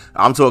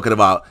talking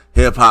about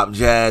hip hop,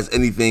 jazz,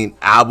 anything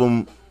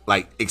album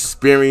like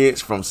experience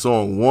from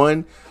song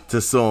 1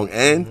 to song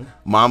end.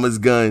 Mm-hmm. Mama's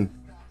Gun,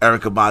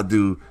 Erykah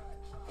Badu,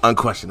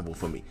 unquestionable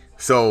for me.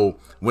 So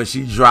when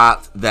she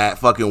dropped that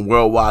fucking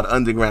Worldwide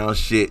Underground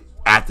shit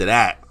after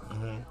that,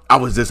 I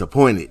was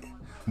disappointed,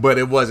 but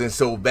it wasn't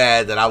so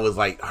bad that I was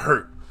like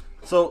hurt.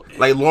 So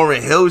like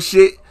Lauryn Hill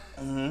shit.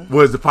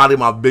 Was probably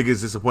my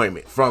biggest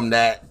disappointment from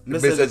that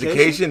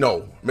Miseducation.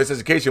 No,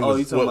 Miseducation was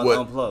you talking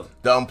about Unplugged.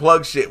 The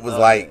Unplugged shit was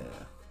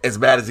as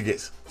bad as it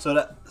gets. So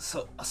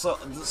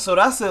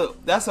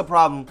that's a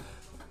problem.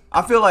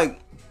 I feel like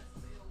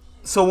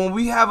when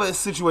we have a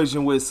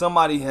situation where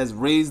somebody has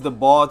raised the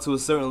bar to a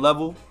certain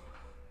level,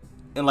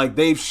 and like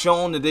they've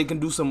shown that they can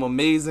do some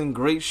amazing,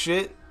 great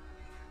shit,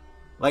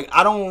 Like,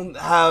 I don't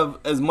have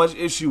as much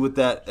issue with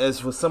that as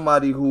for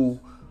somebody who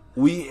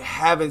we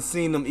haven't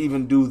seen them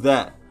even do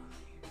that.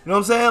 You know what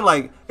I'm saying?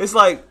 Like, it's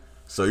like...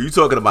 So you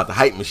talking about the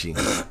hype machine?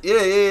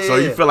 Yeah. So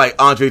you feel like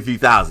Andre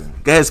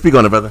 3000? Go ahead, speak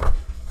on it, brother.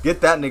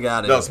 Get that nigga out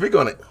of here. No, speak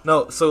on it.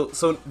 No, so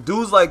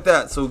dudes like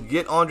that. So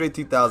get Andre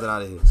 3000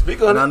 out of here.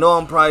 Speak on and it. I know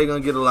I'm probably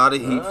gonna get a lot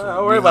of heat.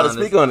 Don't worry about it.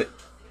 Speak on it.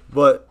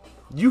 But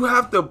you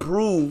have to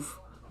prove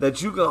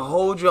that you can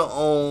hold your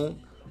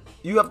own.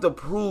 You have to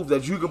prove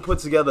that you can put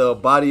together a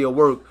body of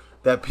work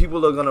that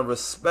people are gonna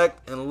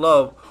respect and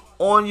love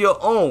on your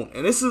own.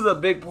 And this is a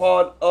big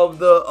part of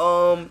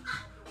the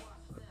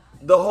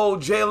whole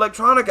Jay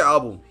Electronica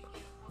album.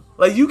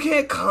 Like, you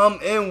can't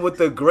come in with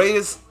the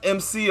greatest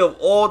MC of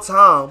all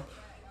time,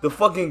 the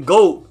fucking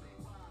GOAT,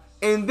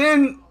 and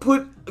then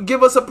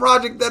give us a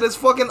project that is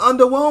fucking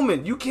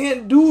underwhelming. You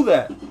can't do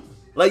that.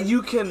 Like,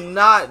 you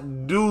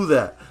cannot do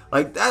that.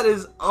 Like, that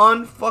is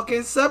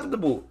unfucking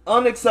acceptable.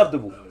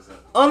 Unacceptable.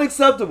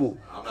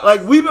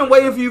 Like, we've been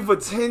waiting for you for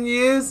 10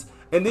 years,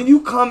 and then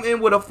you come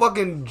in with a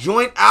fucking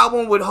joint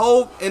album with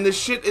Hov, and the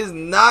shit is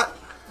not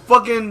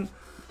fucking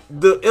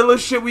the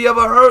illest shit we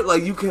ever heard.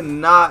 Like, you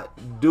cannot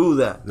do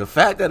that. The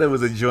fact that it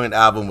was a joint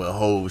album with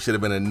Hov should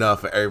have been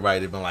enough for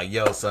everybody to be like,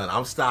 yo, son,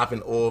 I'm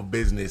stopping all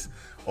business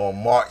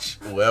on March,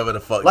 whatever the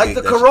fuck. Like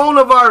the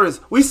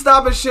coronavirus. We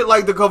stopping shit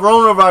like the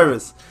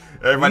coronavirus.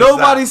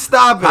 Nobody's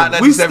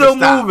stopping. We still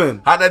moving.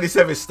 Hot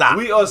 97 stop.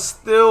 We are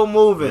still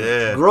moving.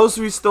 Yeah.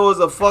 Grocery stores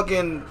are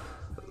fucking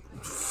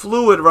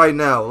fluid right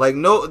now. Like,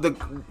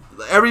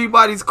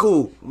 everybody's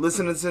cool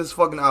listening to this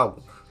fucking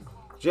album.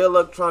 Jay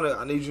Electronica,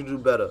 I need you to do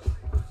better.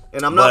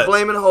 And I'm not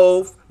blaming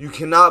Hov. You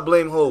cannot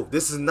blame Hov.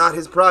 This is not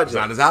his project. It's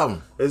not his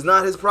album. It's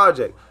not his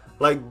project.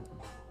 Like,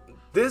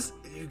 this,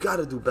 you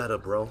gotta do better,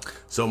 bro.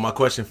 So my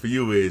question for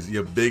you is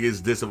your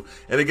biggest disappointment.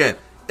 And again,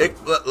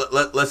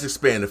 let's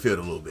expand the field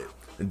a little bit.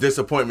 The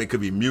disappointment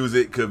could be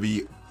music, could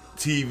be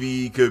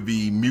TV, could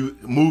be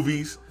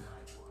movies,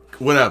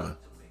 whatever.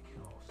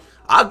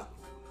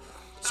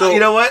 You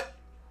know what?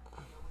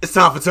 It's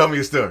time for Tell Me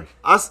a Story.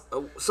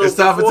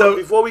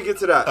 Before we get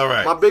to that, all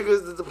right. My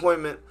biggest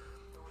disappointment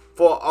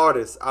for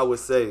artists, I would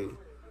say,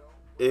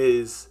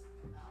 is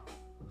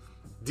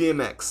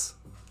DMX.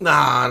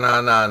 Nah.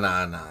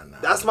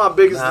 That's my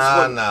biggest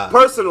disappointment.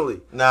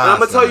 Personally. And I'm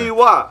going to tell you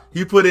why.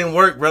 He put in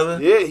work,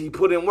 brother. Yeah, he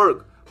put in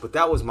work. But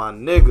that was my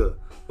nigga.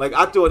 Like,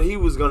 I thought he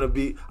was going to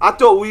be... I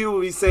thought we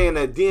would be saying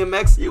that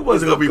DMX... He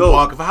wasn't going to be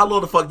barking for... How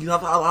long you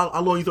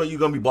thought you were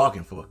going to be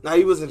barking for? Nah,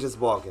 he wasn't just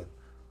barking.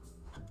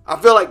 I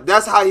feel like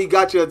that's how he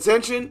got your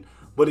attention.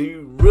 But if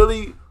you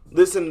really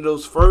listen to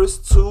those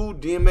first two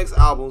DMX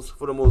albums,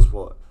 for the most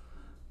part,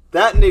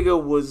 that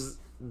nigga was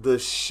the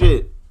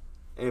shit.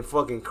 And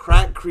fucking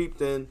Crack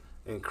creeped in,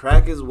 and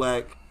Crack is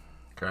whack.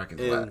 Crack is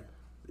and whack.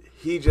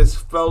 He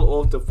just fell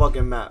off the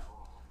fucking map.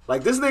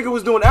 Like, this nigga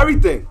was doing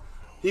everything.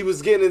 He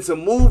was getting into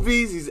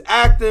movies, he's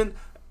acting,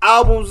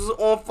 albums was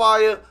on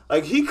fire.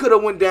 Like, he could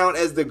have went down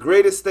as the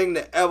greatest thing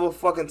to ever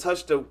fucking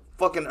touch the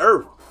fucking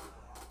earth.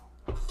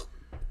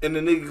 And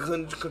the nigga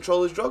couldn't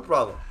control his drug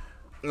problem.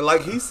 And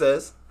like he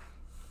says,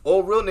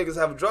 all real niggas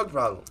have a drug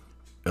problem.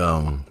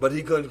 But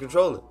he couldn't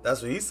control it.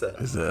 That's what he said.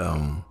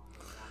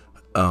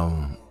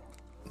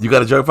 You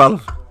got a drug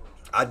problem?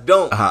 I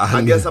don't.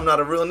 I guess I'm not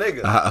a real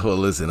nigga. Well,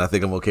 listen, I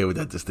think I'm okay with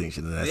that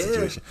distinction in that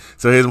situation.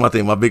 So here's my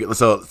thing.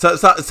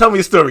 Tell me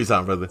a story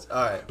time, brother.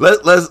 All right.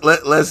 Let's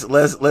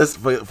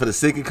for the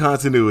sake of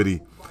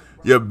continuity,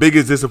 your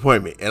biggest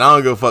disappointment, and I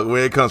don't give a fuck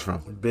where it comes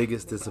from.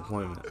 Biggest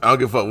disappointment. I don't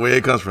give a fuck where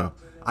it comes from.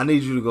 I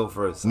need you to go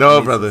first.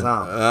 No, brother.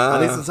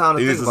 I need some time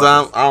to think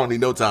about time? I don't need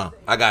no time.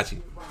 I got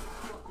you.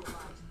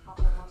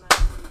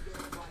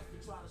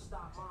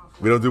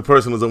 We don't do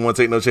personals on One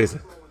Take No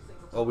Chaser.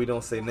 Oh, we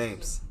don't say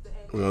names.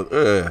 We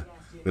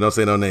don't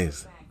say no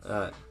names. All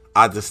right.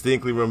 I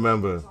distinctly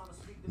remember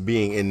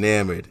being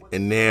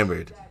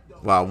enamored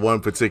by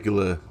one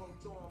particular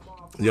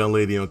young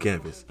lady on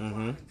campus.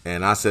 Mm-hmm.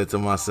 And I said to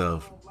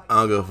myself,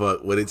 I don't give a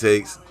fuck what it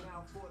takes.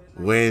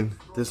 When.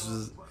 This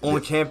was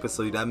on campus,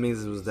 so that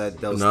means it was that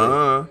was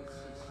No.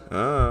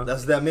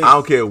 That's what that means. I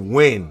don't care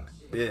when.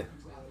 Yeah.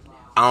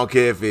 I don't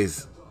care if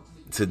it's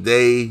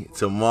today,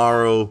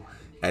 tomorrow,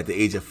 at the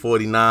age of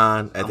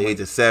 49, at the age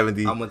of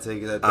 70. I'm going to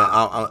take it at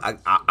that.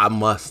 I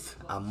must.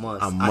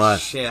 I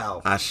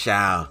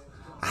shall.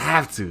 I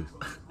have to.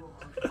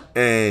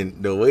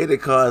 And the way the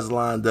cards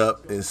lined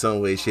up in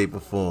some way, shape,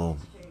 or form,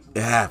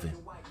 it happened.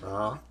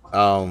 Uh-huh.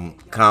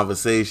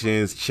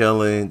 Conversations,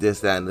 chilling, this,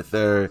 that, and the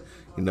third.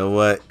 You know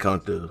what? Come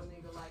through.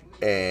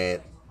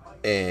 And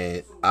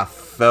I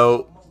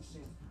felt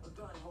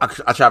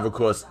I traveled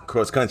cross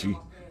country,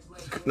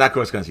 not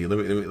cross country.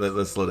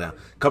 Let's slow down.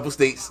 Couple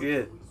states.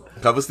 Yeah.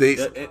 Couple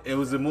states. It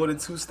was in more than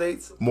 2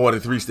 states. More than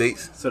 3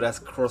 states. So that's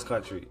cross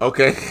country.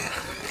 Okay.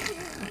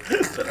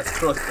 So that's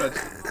cross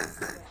country.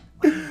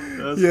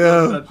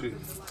 Yeah.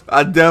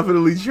 I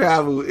definitely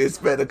traveled and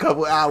spent a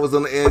couple hours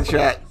on the air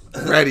track,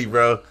 ready,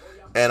 bro.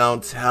 And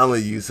I'm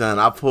telling you, son,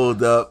 I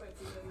pulled up.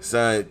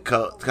 Son,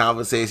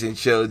 conversation,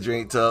 chill,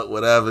 drink, talk,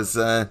 whatever,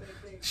 son.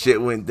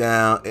 Shit went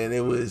down, and it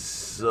was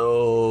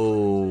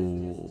so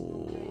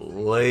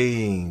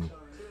lame.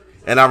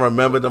 And I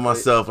remember to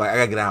myself, like, I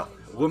gotta get out.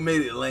 What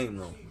made it lame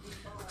though?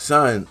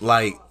 Son,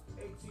 like,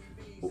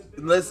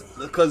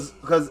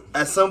 because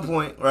at some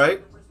point,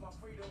 right,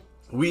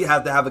 we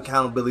have to have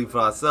accountability for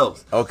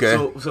ourselves. Okay.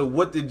 So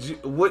what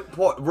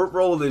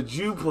role did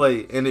you play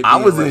in it? I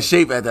was lame? in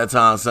shape at that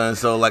time, son.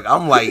 So like,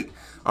 I'm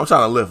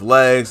trying to lift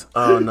legs.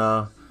 Oh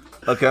no.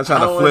 Okay, I'm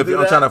trying to flip you.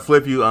 I'm trying to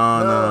flip you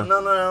on.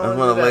 No. I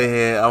want to lay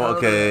here. Oh,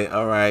 okay,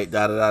 all right.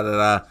 Da da da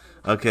da da.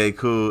 Okay,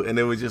 cool. And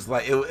it was just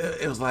like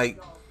it was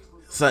like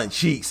something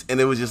cheeks,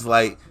 and it was just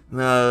like,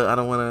 no, I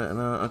don't want to.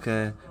 No,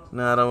 okay.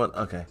 No, I don't want.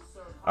 Okay,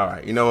 all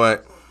right. You know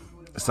what?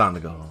 It's time to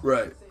go home.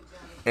 Right.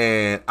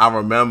 And I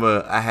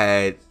remember I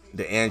had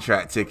the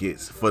Amtrak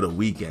tickets for the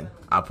weekend.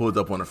 I pulled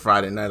up on a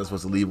Friday night. I was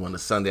supposed to leave on a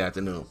Sunday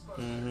afternoon.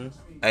 Mm-hmm.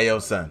 Hey, yo,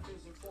 son.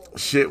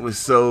 Shit was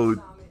so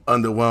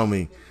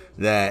underwhelming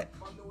that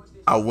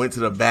I went to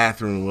the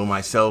bathroom with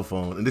my cell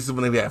phone. And this is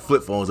when they had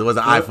flip phones. It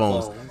wasn't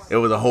iPhones. It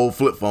was a whole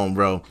flip phone,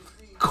 bro.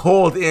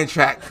 Called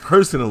Amtrak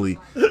personally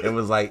and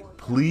was like,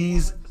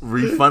 please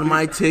refund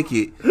my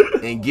ticket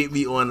and get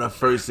me on the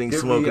first thing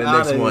smoking the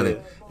next morning.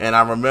 Here. And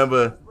I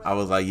remember I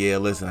was like, yeah,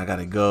 listen, I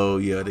gotta go.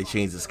 Yeah, they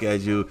changed the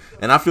schedule.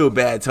 And I feel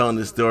bad telling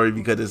this story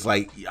because it's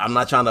like, I'm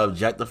not trying to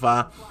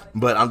objectify,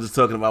 but I'm just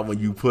talking about when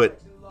you put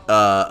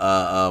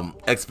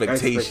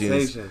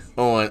expectations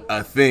on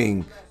a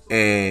thing.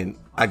 And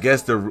I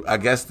guess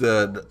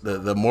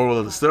the moral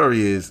of the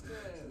story is,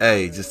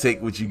 hey, just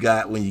take what you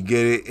got when you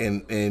get it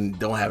and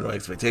don't have no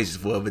expectations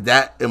for it. But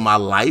that in my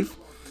life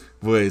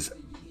was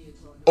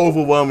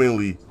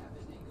overwhelmingly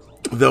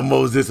the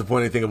most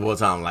disappointing thing of all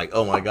time. Like,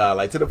 oh my God,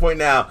 like to the point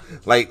now,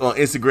 like on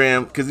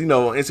Instagram, because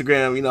on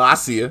Instagram, I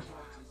see her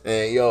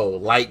and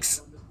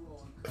likes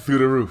through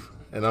the roof.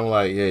 And I'm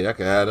like, yeah, I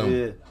can have them.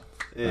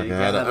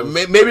 Yeah.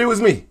 Maybe it was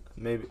me.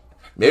 Maybe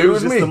it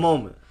was just me. The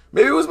moment.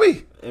 Maybe it was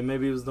me. And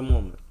maybe it was the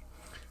moment.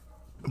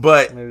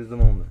 But maybe it was the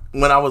moment.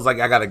 When I was like,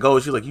 I gotta go,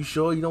 she was like, you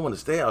sure you don't want to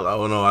stay? I was like,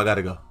 oh no, I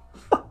gotta go.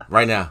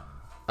 Right now.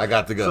 I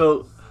got to go.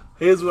 So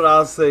here's what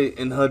I'll say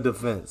in her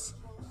defense.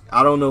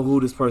 I don't know who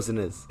this person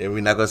is. And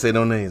we're not gonna say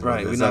no names.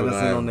 Right, we're not gonna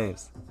say no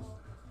names.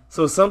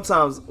 So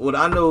sometimes what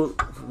I know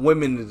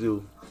women to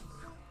do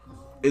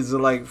is to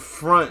like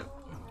front,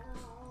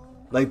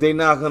 like they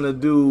not gonna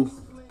do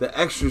the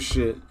extra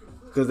shit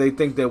because they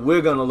think that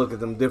we're gonna look at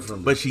them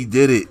differently. But she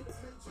did it.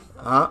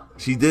 Huh?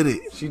 She did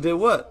it. She did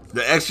what?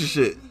 The extra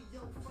shit.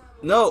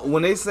 No,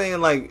 when they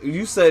saying like,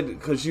 you said,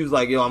 because she was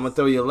like, yo, I'm gonna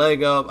throw your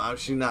leg up.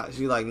 She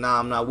like, nah,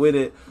 I'm not with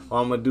it. Or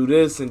I'm gonna do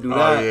this and do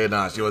that. Oh yeah,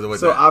 nah, she wasn't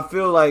with that. So I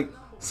feel like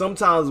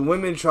sometimes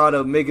women try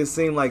to make it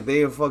seem like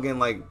they are fucking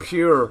like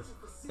pure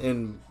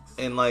and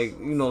like,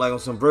 like on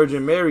some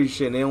Virgin Mary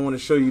shit. And they don't want to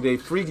show you they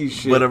freaky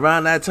shit. But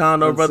around that time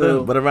though,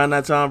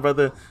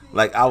 brother.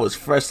 Like I was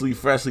freshly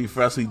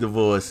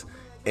divorced,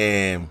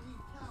 and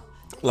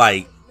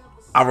like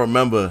I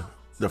remember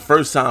the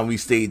first time we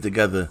stayed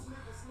together,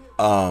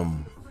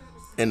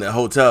 in the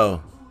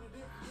hotel,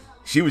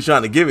 she was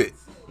trying to give it,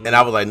 and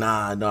I was like,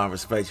 nah, no, I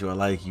respect you, I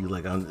like you,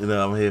 like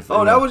I'm here for.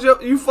 Oh, that was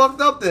you fucked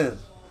up then.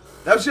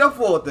 That was your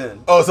fault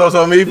then. Oh,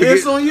 so me? Yeah,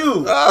 it's on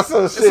you.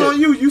 So shit. It's on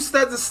you. You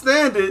set the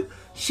standard.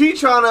 She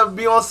trying to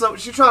be on some.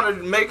 She trying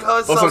to make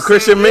herself. Some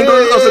Christian Mingle.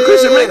 Some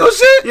Christian Mingle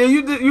shit. Yeah,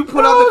 you did. You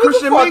put out the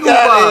Christian Mingle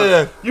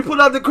vibes. You put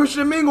out the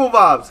Christian Mingle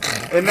vibes,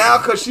 and now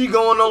cause she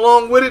going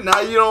along with it,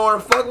 now you don't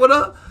want to fuck with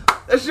her.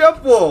 That's your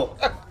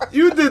fault.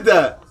 You did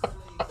that.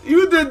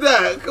 You did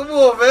that. Come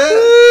on, man.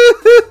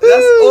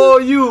 That's all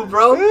you,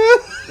 bro.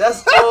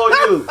 That's all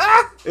you.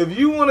 If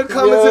you want to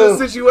come into the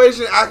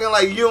situation acting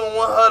like you don't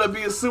want her to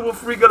be a super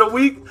freak of the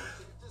week,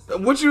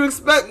 what you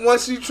expect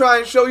once she try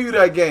and show you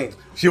that game?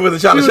 She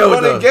wasn't trying to show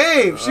it though.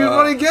 She was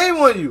running game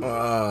on you.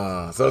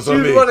 She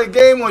was running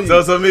game on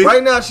you. So me.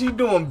 Right now, she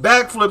doing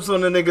backflips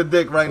on the nigga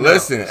dick right now.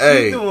 Listen,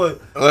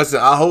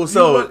 I hope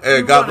so.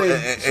 And God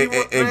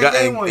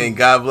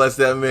bless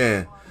that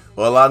man.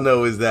 All I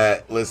know is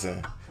that,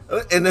 listen,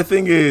 and the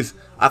thing is,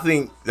 I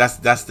think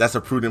that's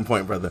a prudent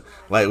point, brother.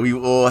 Like, we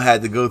all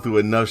had to go through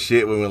enough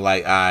shit when we're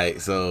like, all right,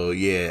 so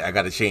yeah, I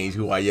got to change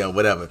who I am,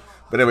 whatever.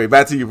 But anyway,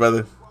 back to you,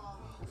 brother.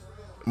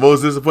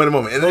 Most disappointing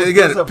moment. And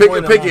again, pick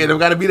it. It don't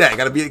got to be that.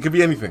 It could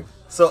be anything.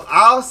 So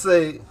I'll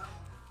say,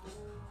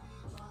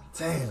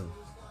 damn,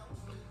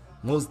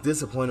 most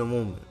disappointing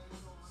moment.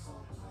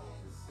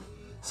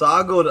 So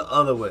I'll go the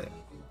other way.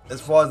 As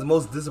far as the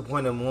most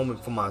disappointing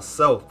moment for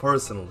myself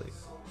personally.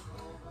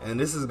 And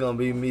this is going to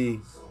be me.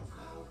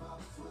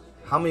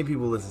 How many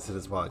people listen to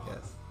this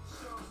podcast?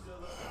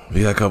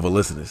 We got a couple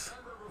listeners.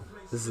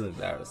 This is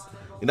embarrassing.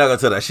 You're not going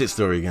to tell that shit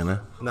story again, huh?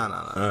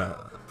 No.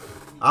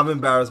 I've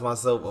embarrassed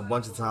myself a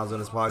bunch of times on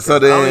this podcast. So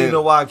then, I don't even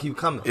know why I keep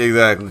coming.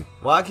 Exactly.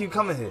 Why I keep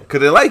coming here.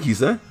 Because they like you,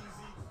 son.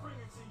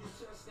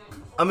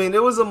 I mean,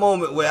 there was a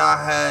moment where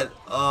I had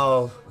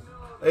an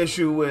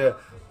issue where,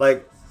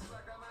 like,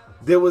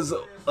 there was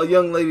a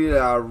young lady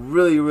that I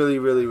really.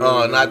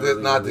 Oh, not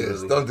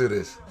this. Don't do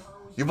this.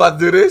 You about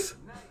to do this?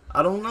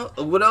 I don't know.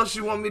 What else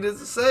you want me to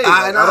say?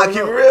 I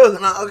keep it real.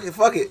 Nah, okay,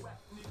 fuck it.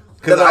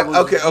 Because that I was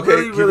okay,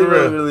 really, keep really, it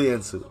real. really, really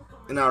into,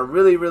 and I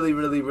really, really,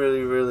 really,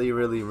 really, really,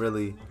 really,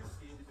 really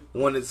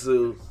wanted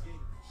to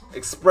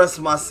express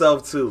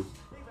myself to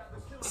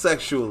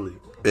sexually.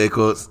 Air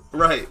quotes.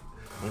 Right.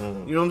 You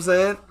know what I'm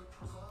saying?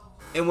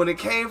 And when it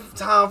came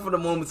time for the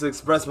moment to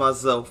express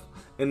myself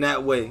in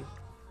that way,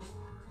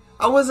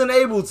 I wasn't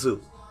able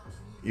to.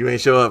 You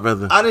ain't show up,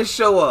 brother. I didn't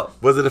show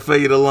up. Was it a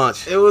failure to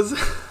launch? It was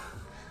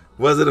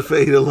Was it a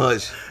failure to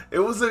launch? it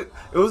was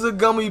a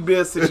gummy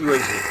bear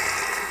situation.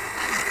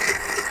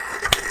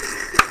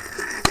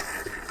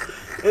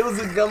 It was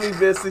a gummy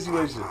bear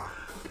situation.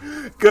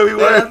 Gummy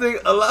And I bear.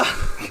 think a lot.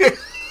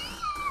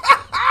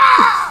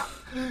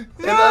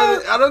 And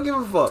I don't give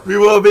a fuck.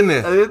 We've all been there.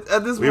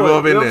 At this point, We've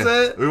all been you know what I'm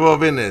there. saying? We've all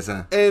been there,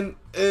 son. And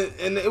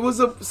it was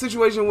a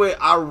situation where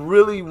I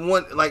really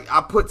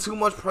I put too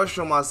much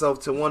pressure on myself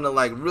to want to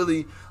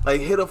really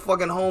hit a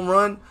fucking home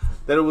run,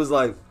 that it was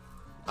like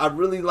I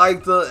really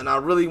liked her and I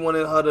really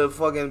wanted her to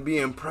fucking be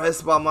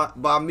impressed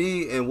by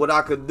me and what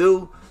I could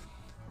do.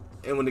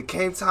 And when it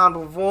came time to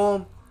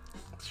perform,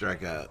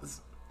 Strikeouts.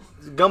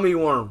 gummy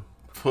worm.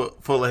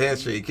 Pull a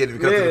hamstring. You can't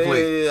even come to the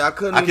plate. Yeah. I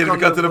couldn't I can't even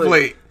come to the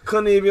plate.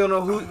 Couldn't even be on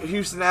no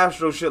Houston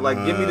Astros shit. Like,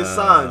 give me the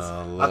signs.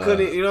 Lord. I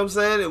couldn't. You know what I'm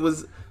saying?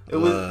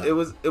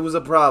 It was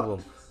a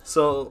problem.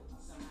 So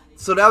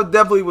that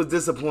definitely was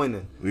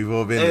disappointing. We've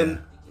all been And,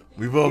 there.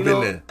 We've all been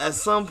there. At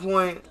some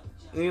point,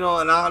 and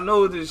I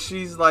know that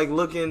she's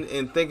looking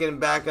and thinking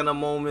back in a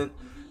moment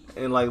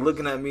and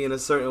looking at me in a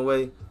certain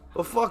way.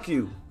 But fuck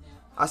you.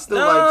 I still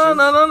like you.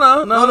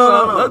 No.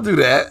 No. Don't do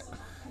that.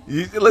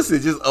 You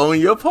listen. Just own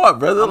your part,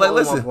 brother. I'm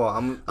listen. on my part.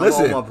 I'm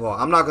listen. on my part.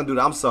 I'm not gonna do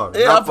that. I'm sorry.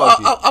 Yeah, fuck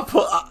you.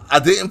 I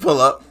didn't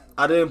pull up.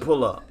 I didn't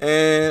pull up.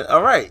 And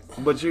all right.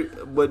 But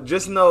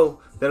just know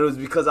that it was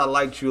because I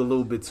liked you a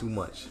little bit too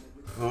much.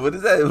 What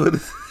is that? What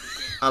is,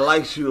 I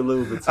liked you a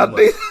little bit too I much.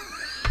 think.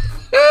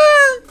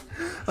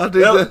 I think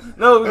that,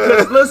 No,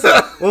 because listen,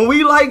 when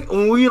we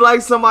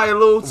like somebody a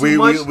little too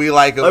much, we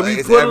like them. we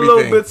It's put a little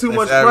everything. bit too It's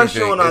much everything.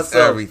 pressure on It's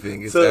ourselves.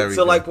 everything. It's to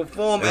everything.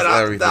 perform It's at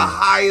everything. the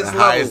highest The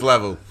level. highest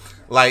level.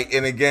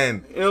 And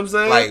again, You know what I'm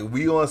saying? like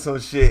we on some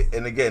shit.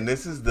 And again,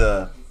 this is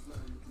the.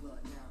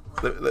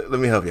 Let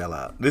me help y'all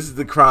out. This is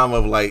the crime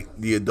of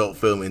the adult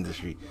film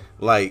industry.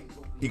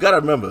 You gotta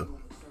remember,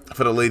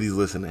 for the ladies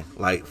listening,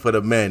 for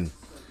the men,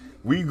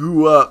 we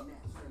grew up.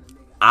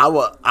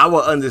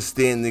 Our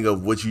understanding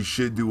of what you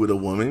should do with a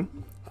woman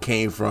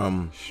came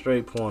from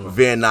Straight porno.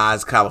 Van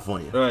Nuys,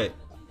 California. Right.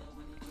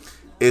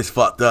 It's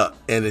fucked up,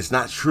 and it's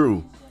not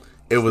true.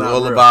 It was not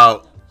all real.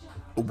 about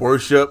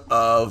worship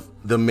of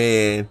the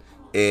man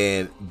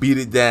and beat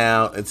it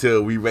down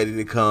until we ready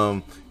to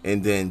come,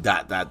 and then ...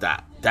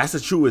 That's a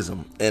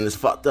truism, and it's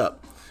fucked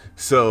up.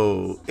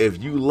 So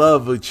if you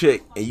love a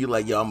chick and you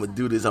like, yo, I'm gonna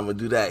do this, I'm gonna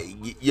do that,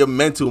 your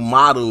mental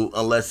model,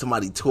 unless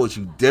somebody taught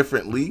you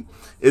differently,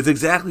 is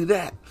exactly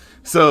that.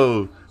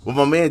 So what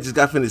my man just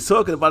got finished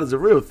talking about is a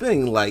real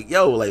thing. I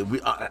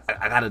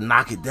gotta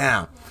knock it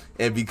down,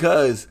 and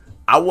because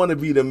I want to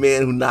be the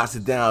man who knocks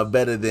it down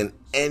better than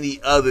any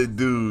other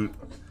dude.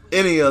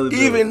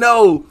 Even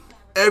though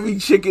every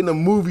chick in the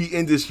movie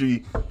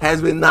industry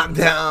has been knocked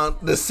down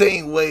the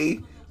same way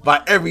by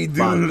every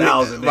dude,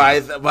 by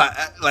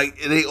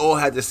they all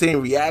had the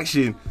same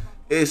reaction.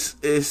 It's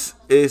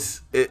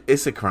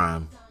a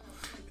crime.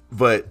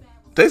 But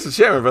thanks for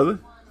sharing, brother.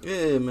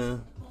 Yeah,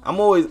 man.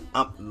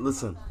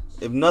 Listen.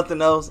 If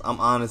nothing else, I'm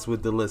honest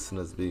with the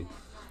listeners, B.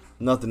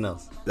 Nothing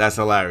else. That's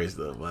hilarious,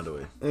 though. By the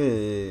way,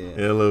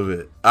 Yeah. a little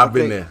bit. I've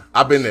been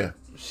there.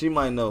 She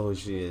might know who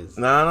she is.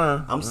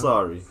 Nah. I'm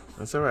sorry.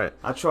 That's all right.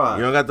 I tried.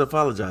 You don't got to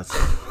apologize.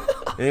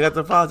 You ain't got to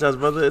apologize,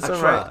 brother. It's I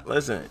all right. tried.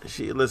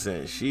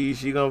 Listen.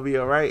 She gonna be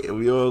all right, and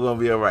we all gonna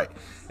be all right.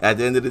 At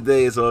the end of the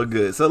day, it's all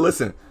good. So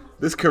listen,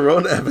 this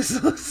Corona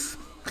episode,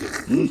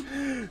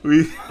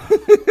 we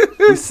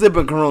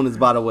sipping Coronas,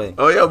 by the way.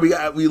 Oh yeah,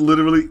 we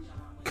literally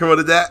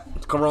Corona that.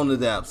 Corona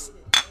daps.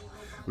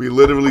 We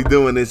literally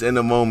doing this in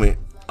the moment.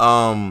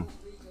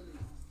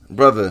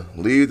 Brother,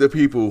 leave the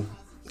people,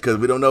 because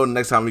we don't know the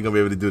next time we're gonna be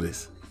able to do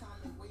this.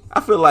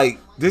 I feel like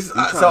this.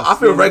 I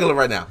feel regular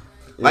right now.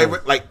 Yeah.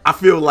 Like I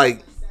feel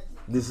like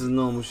this is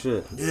normal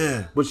shit.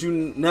 Yeah. But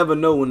you never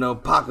know when the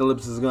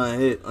apocalypse is gonna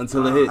hit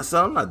until it hits.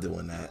 So I'm not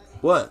doing that.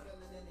 What?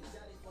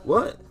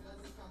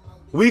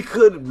 We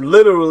could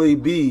literally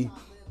be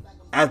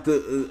at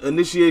the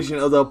initiation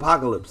of the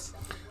apocalypse.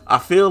 I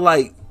feel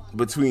like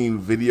between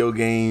video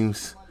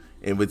games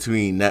and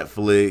between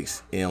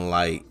Netflix and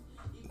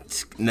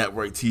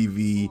network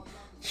TV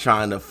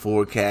trying to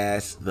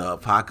forecast the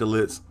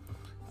apocalypse,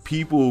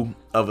 people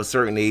of a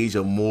certain age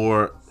are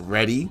more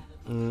ready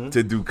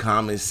to do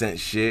common sense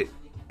shit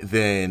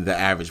than the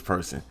average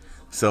person.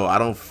 So I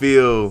don't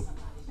feel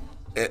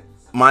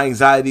my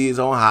anxiety is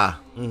on high.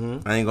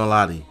 I ain't gonna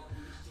lie to you,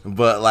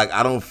 but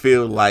I don't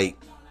feel like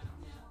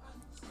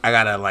I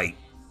gotta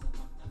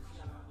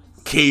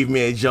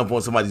caveman jump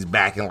on somebody's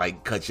back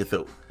and cut your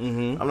throat.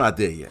 I'm not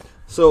there yet.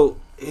 So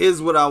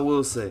here's what I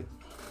will say.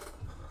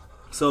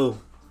 So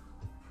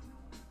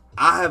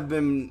I have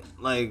been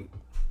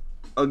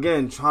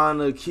again, trying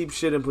to keep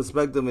shit in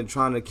perspective and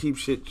trying to keep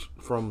shit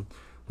from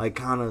like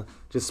kind of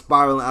just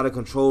spiraling out of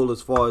control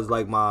as far as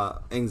like my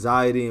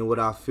anxiety and what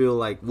I feel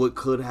like what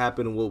could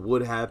happen and what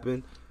would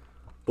happen.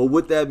 But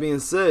with that being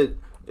said,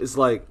 it's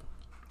like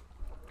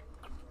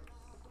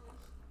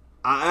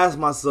I ask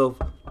myself,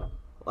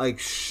 like,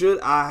 should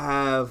I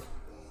have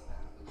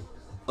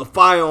a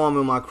firearm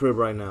in my crib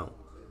right now?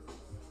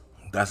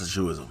 That's a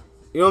truism.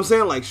 You know what I'm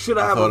saying? Like, should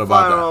I have thought a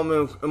about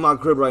firearm in my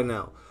crib right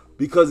now?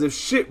 Because if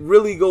shit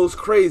really goes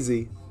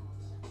crazy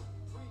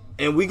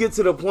and we get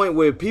to the point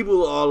where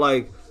people are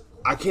like,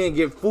 I can't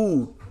get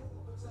food,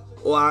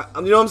 or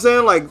you know what I'm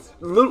saying? Like,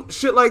 little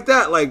shit like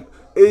that. Like,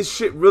 is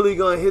shit really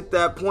gonna hit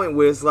that point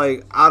where it's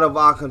like out of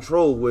our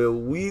control, where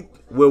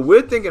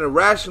we're thinking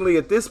irrationally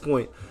at this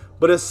point,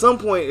 but at some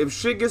point, if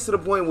shit gets to the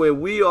point where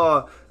we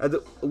are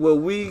where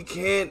we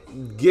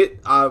can't get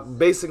our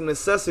basic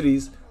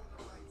necessities,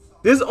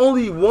 there's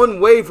only one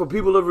way for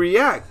people to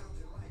react.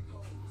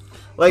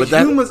 Like,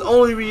 humans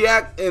only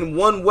react in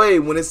one way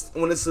when it's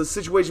a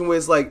situation where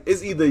it's like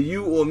it's either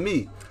you or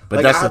me. But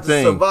like, that's I have the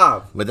thing. To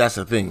survive. But that's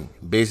the thing.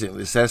 Basic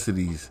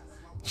necessities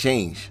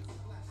change.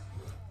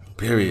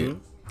 Period.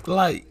 Mm-hmm.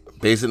 Like,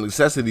 basic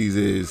necessities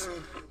is,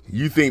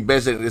 you think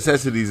basic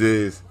necessities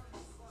is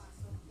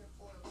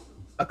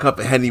a cup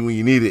of Henny when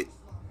you need it,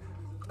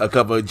 a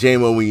cup of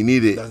JMO when you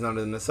need it. That's not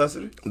a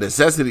necessity.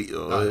 Necessity,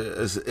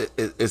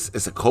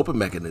 it's a coping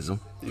mechanism.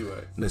 You're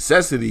right.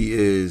 Necessity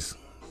is,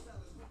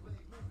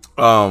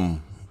 I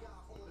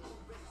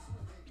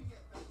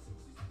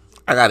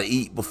gotta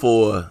eat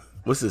before,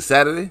 what's it,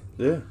 Saturday?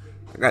 Yeah.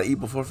 I gotta eat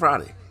before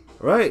Friday.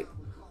 Right.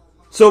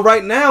 So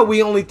right now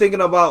we only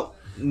thinking about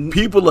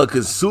people are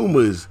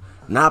consumers,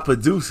 not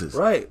producers.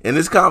 Right. In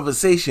this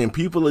conversation,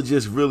 people are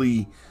just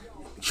really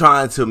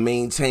trying to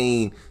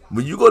maintain.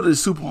 When you go to the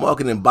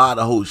supermarket and buy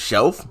the whole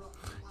shelf,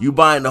 you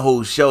buying the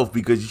whole shelf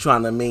because you're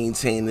trying to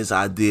maintain this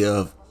idea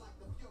of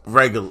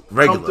regular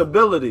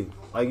comfortability.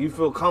 Like, you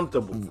feel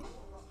comfortable.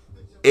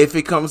 If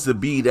it comes to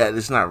be that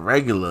it's not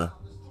regular,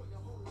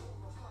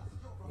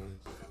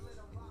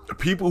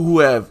 people who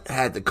have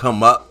had to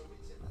come up,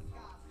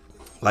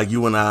 like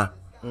you and I,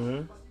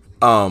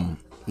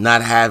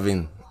 not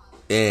having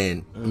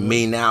and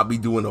may now be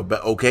doing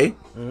okay.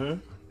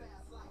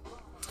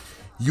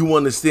 You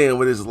understand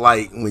what it's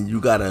like when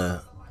you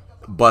gotta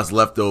bust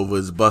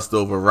leftovers, bust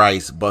over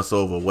rice, bust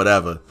over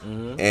whatever,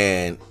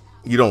 and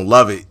you don't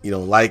love it, you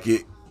don't like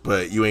it,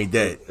 but you ain't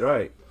dead.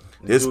 Right.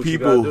 There's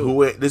people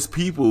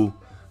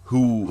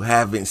who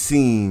haven't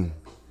seen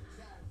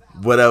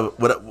what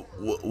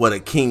a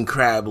king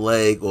crab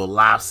leg or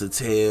lobster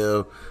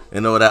tail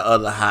and all that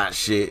other hot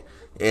shit.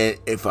 And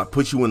if I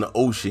put you in the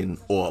ocean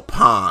or a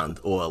pond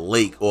or a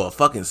lake or a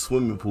fucking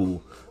swimming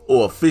pool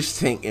or a fish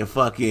tank in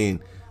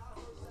fucking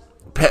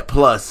Pet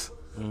Plus,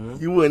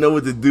 you wouldn't know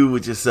what to do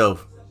with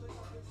yourself.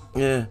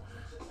 Yeah,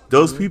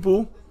 those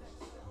people,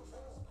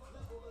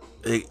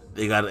 they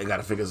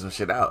gotta figure some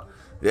shit out.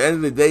 The end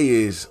of the day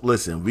is,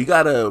 listen, we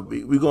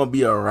gonna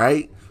be all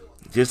right.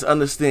 Just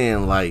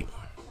understand, like,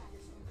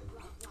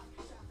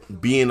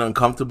 being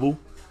uncomfortable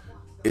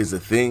is a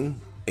thing,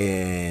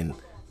 and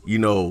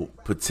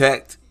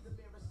protect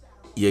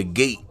your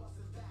gate.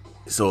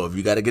 So if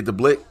you gotta get the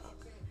blick,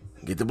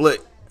 get the blick.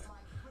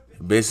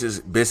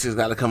 Biscuits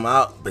gotta come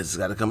out. Biscuits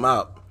gotta come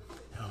out.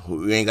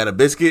 You ain't got a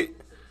biscuit,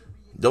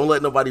 don't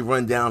let nobody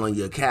run down on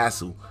your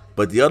castle.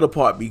 But the other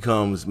part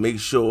becomes, make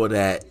sure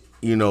that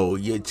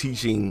you're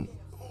teaching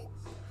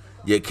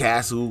your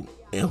castle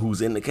and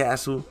who's in the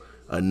castle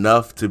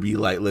enough to be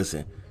like,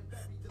 listen,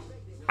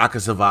 I can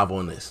survive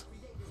on this.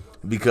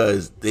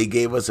 Because they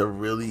gave us a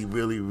really,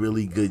 really,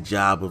 really good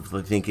job of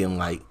thinking,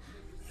 like,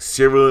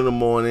 cereal in the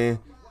morning,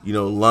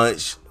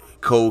 lunch,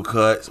 cold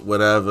cuts,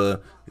 whatever.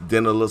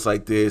 Dinner looks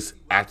like this.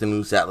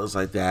 Afternoon salad looks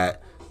like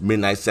that.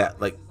 Midnight salad,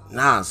 like,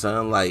 nah,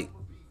 son. Like,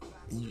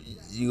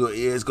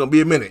 it's gonna be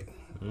a minute,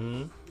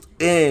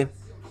 and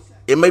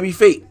it may be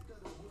fate.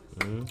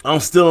 I'm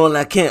still on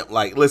that camp.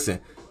 Like, listen,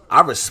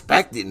 I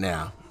respect it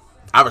now.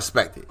 I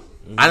respect it.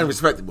 I didn't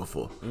respect it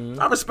before.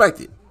 I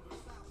respect it,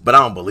 but I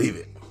don't believe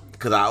it.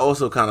 Because I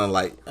also kind of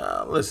like,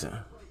 listen,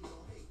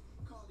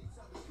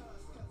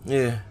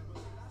 yeah,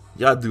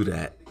 y'all do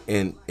that,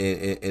 and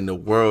the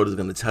world is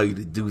gonna tell you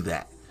to do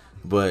that,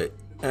 but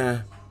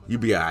you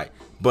be all right.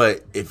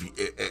 But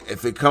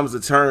if it comes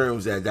to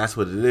terms that that's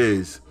what it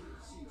is,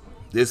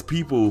 there's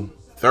people,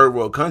 third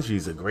world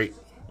countries are great,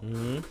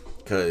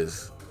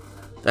 because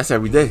that's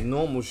every day.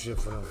 Normal shit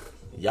for them.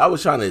 Y'all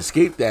was trying to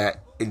escape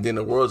that, and then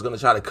the world's gonna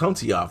try to come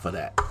to y'all for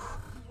that.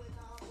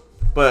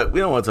 But we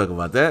don't want to talk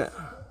about that.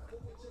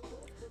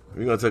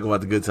 We're going to talk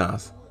about the good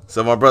times.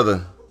 So, my brother,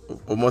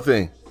 one more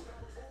thing.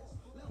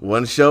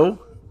 One show,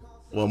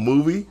 one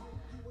movie,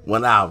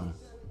 one album.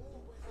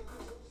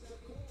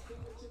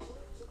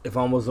 If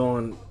I was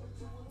on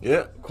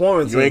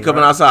quarantine, you ain't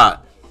coming outside.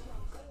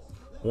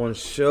 One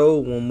show,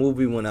 one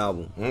movie, one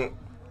album.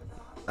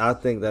 I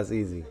think that's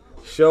easy.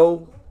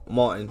 Show,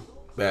 Martin.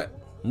 Bet.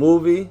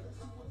 Movie,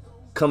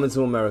 Coming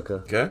to America.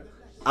 Okay.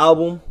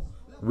 Album,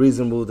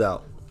 Reasonable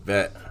Doubt.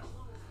 Bet.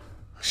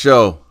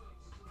 Show,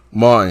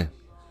 Martin.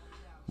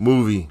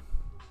 Movie.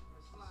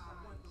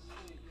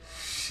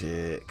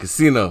 Shit.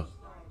 Casino.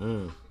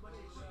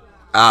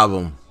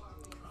 Album.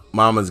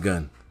 Mama's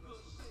Gun.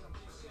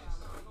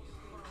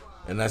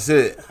 And that's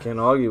it. Can't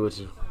argue with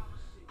you.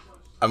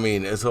 I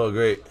mean, it's all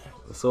great.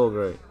 It's all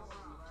great.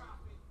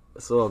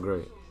 It's all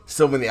great.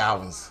 So many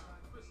albums.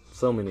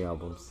 So many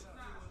albums.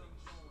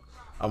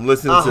 I'm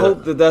listening I to...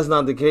 hope that that's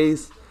not the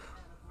case.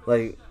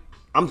 Like,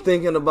 I'm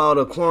thinking about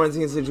a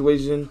quarantine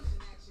situation,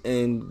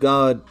 and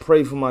God,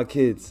 pray for my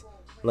kids.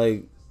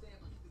 Like,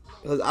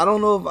 'cause I don't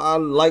know if I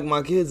like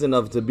my kids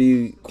enough to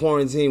be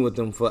quarantined with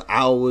them for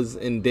hours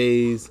and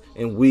days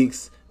and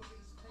weeks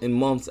and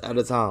months at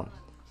a time.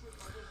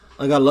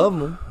 Like, I love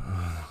them,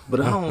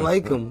 but I don't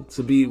like them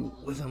to be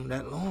with them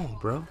that long,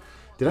 bro.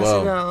 Did I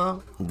say that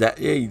out loud?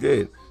 Yeah, you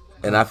did.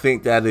 And I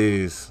think that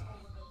is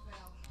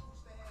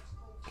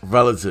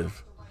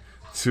relative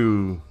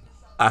to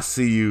I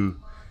see you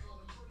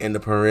in the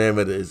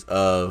parameters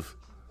of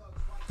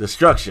the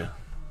structure.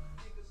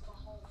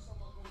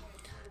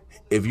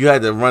 If you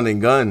had to run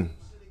and gun,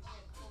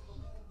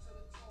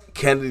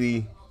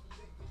 Kennedy...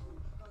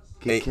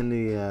 Get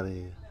Kennedy out of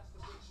here.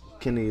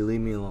 Kennedy,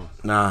 leave me alone.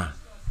 Nah.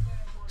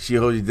 She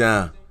hold you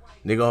down.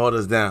 They gonna hold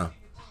us down.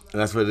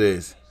 And that's what it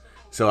is.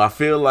 So I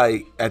feel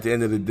like at the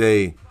end of the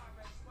day,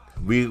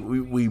 we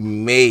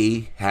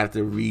may have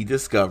to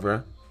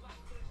rediscover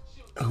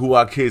who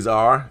our kids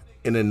are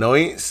in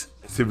annoyance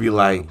to be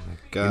like,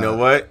 you know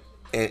what?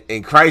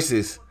 In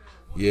crisis,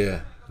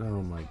 yeah.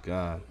 Oh my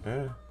God.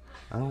 Yeah.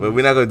 But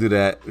we're not gonna do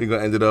that. We're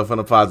gonna end it off on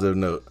a positive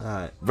note. All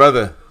right.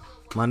 Brother.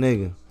 My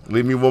nigga.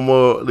 Leave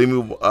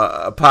me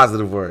a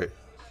positive word.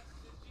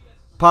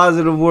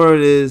 Positive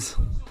word is,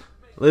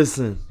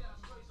 listen,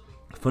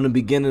 from the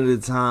beginning of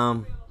the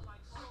time,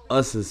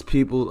 us as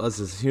people, us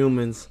as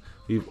humans,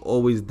 we've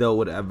always dealt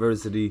with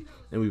adversity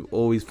and we've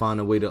always found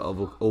a way to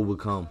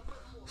overcome.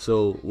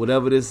 So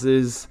whatever this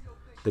is,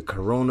 the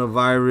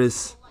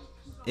coronavirus,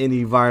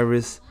 any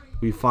virus,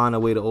 we find a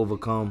way to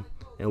overcome,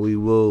 and we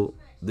will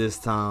this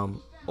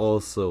time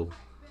also.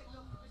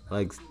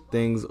 Like,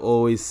 things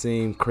always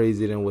seem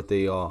crazier than what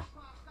they are.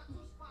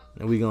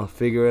 And we're going to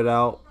figure it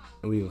out,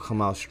 and we're going to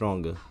come out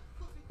stronger.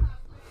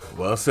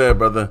 Well said,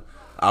 brother.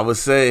 I would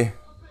say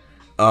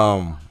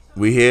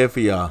we here for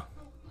y'all.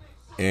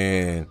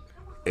 And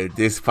if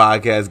this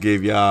podcast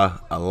gave y'all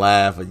a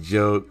laugh, a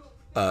joke,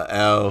 a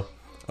L,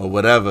 or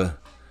whatever,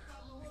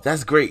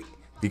 that's great.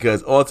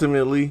 Because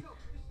ultimately,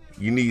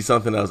 you need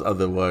something else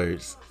other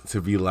words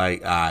to be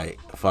like, all right,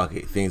 fuck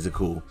it, things are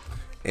cool.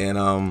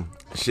 And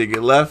shit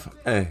get left,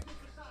 hey.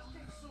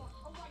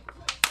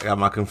 I got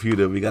my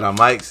computer. We got our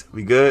mics.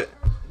 We good?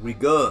 We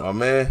good. My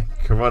man,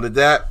 Corona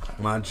Dap.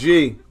 My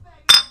G.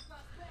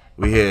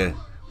 We here.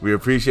 We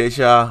appreciate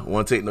y'all.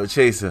 Won't take no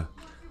chaser.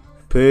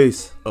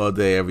 Peace. All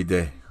day, every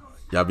day.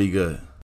 Y'all be good.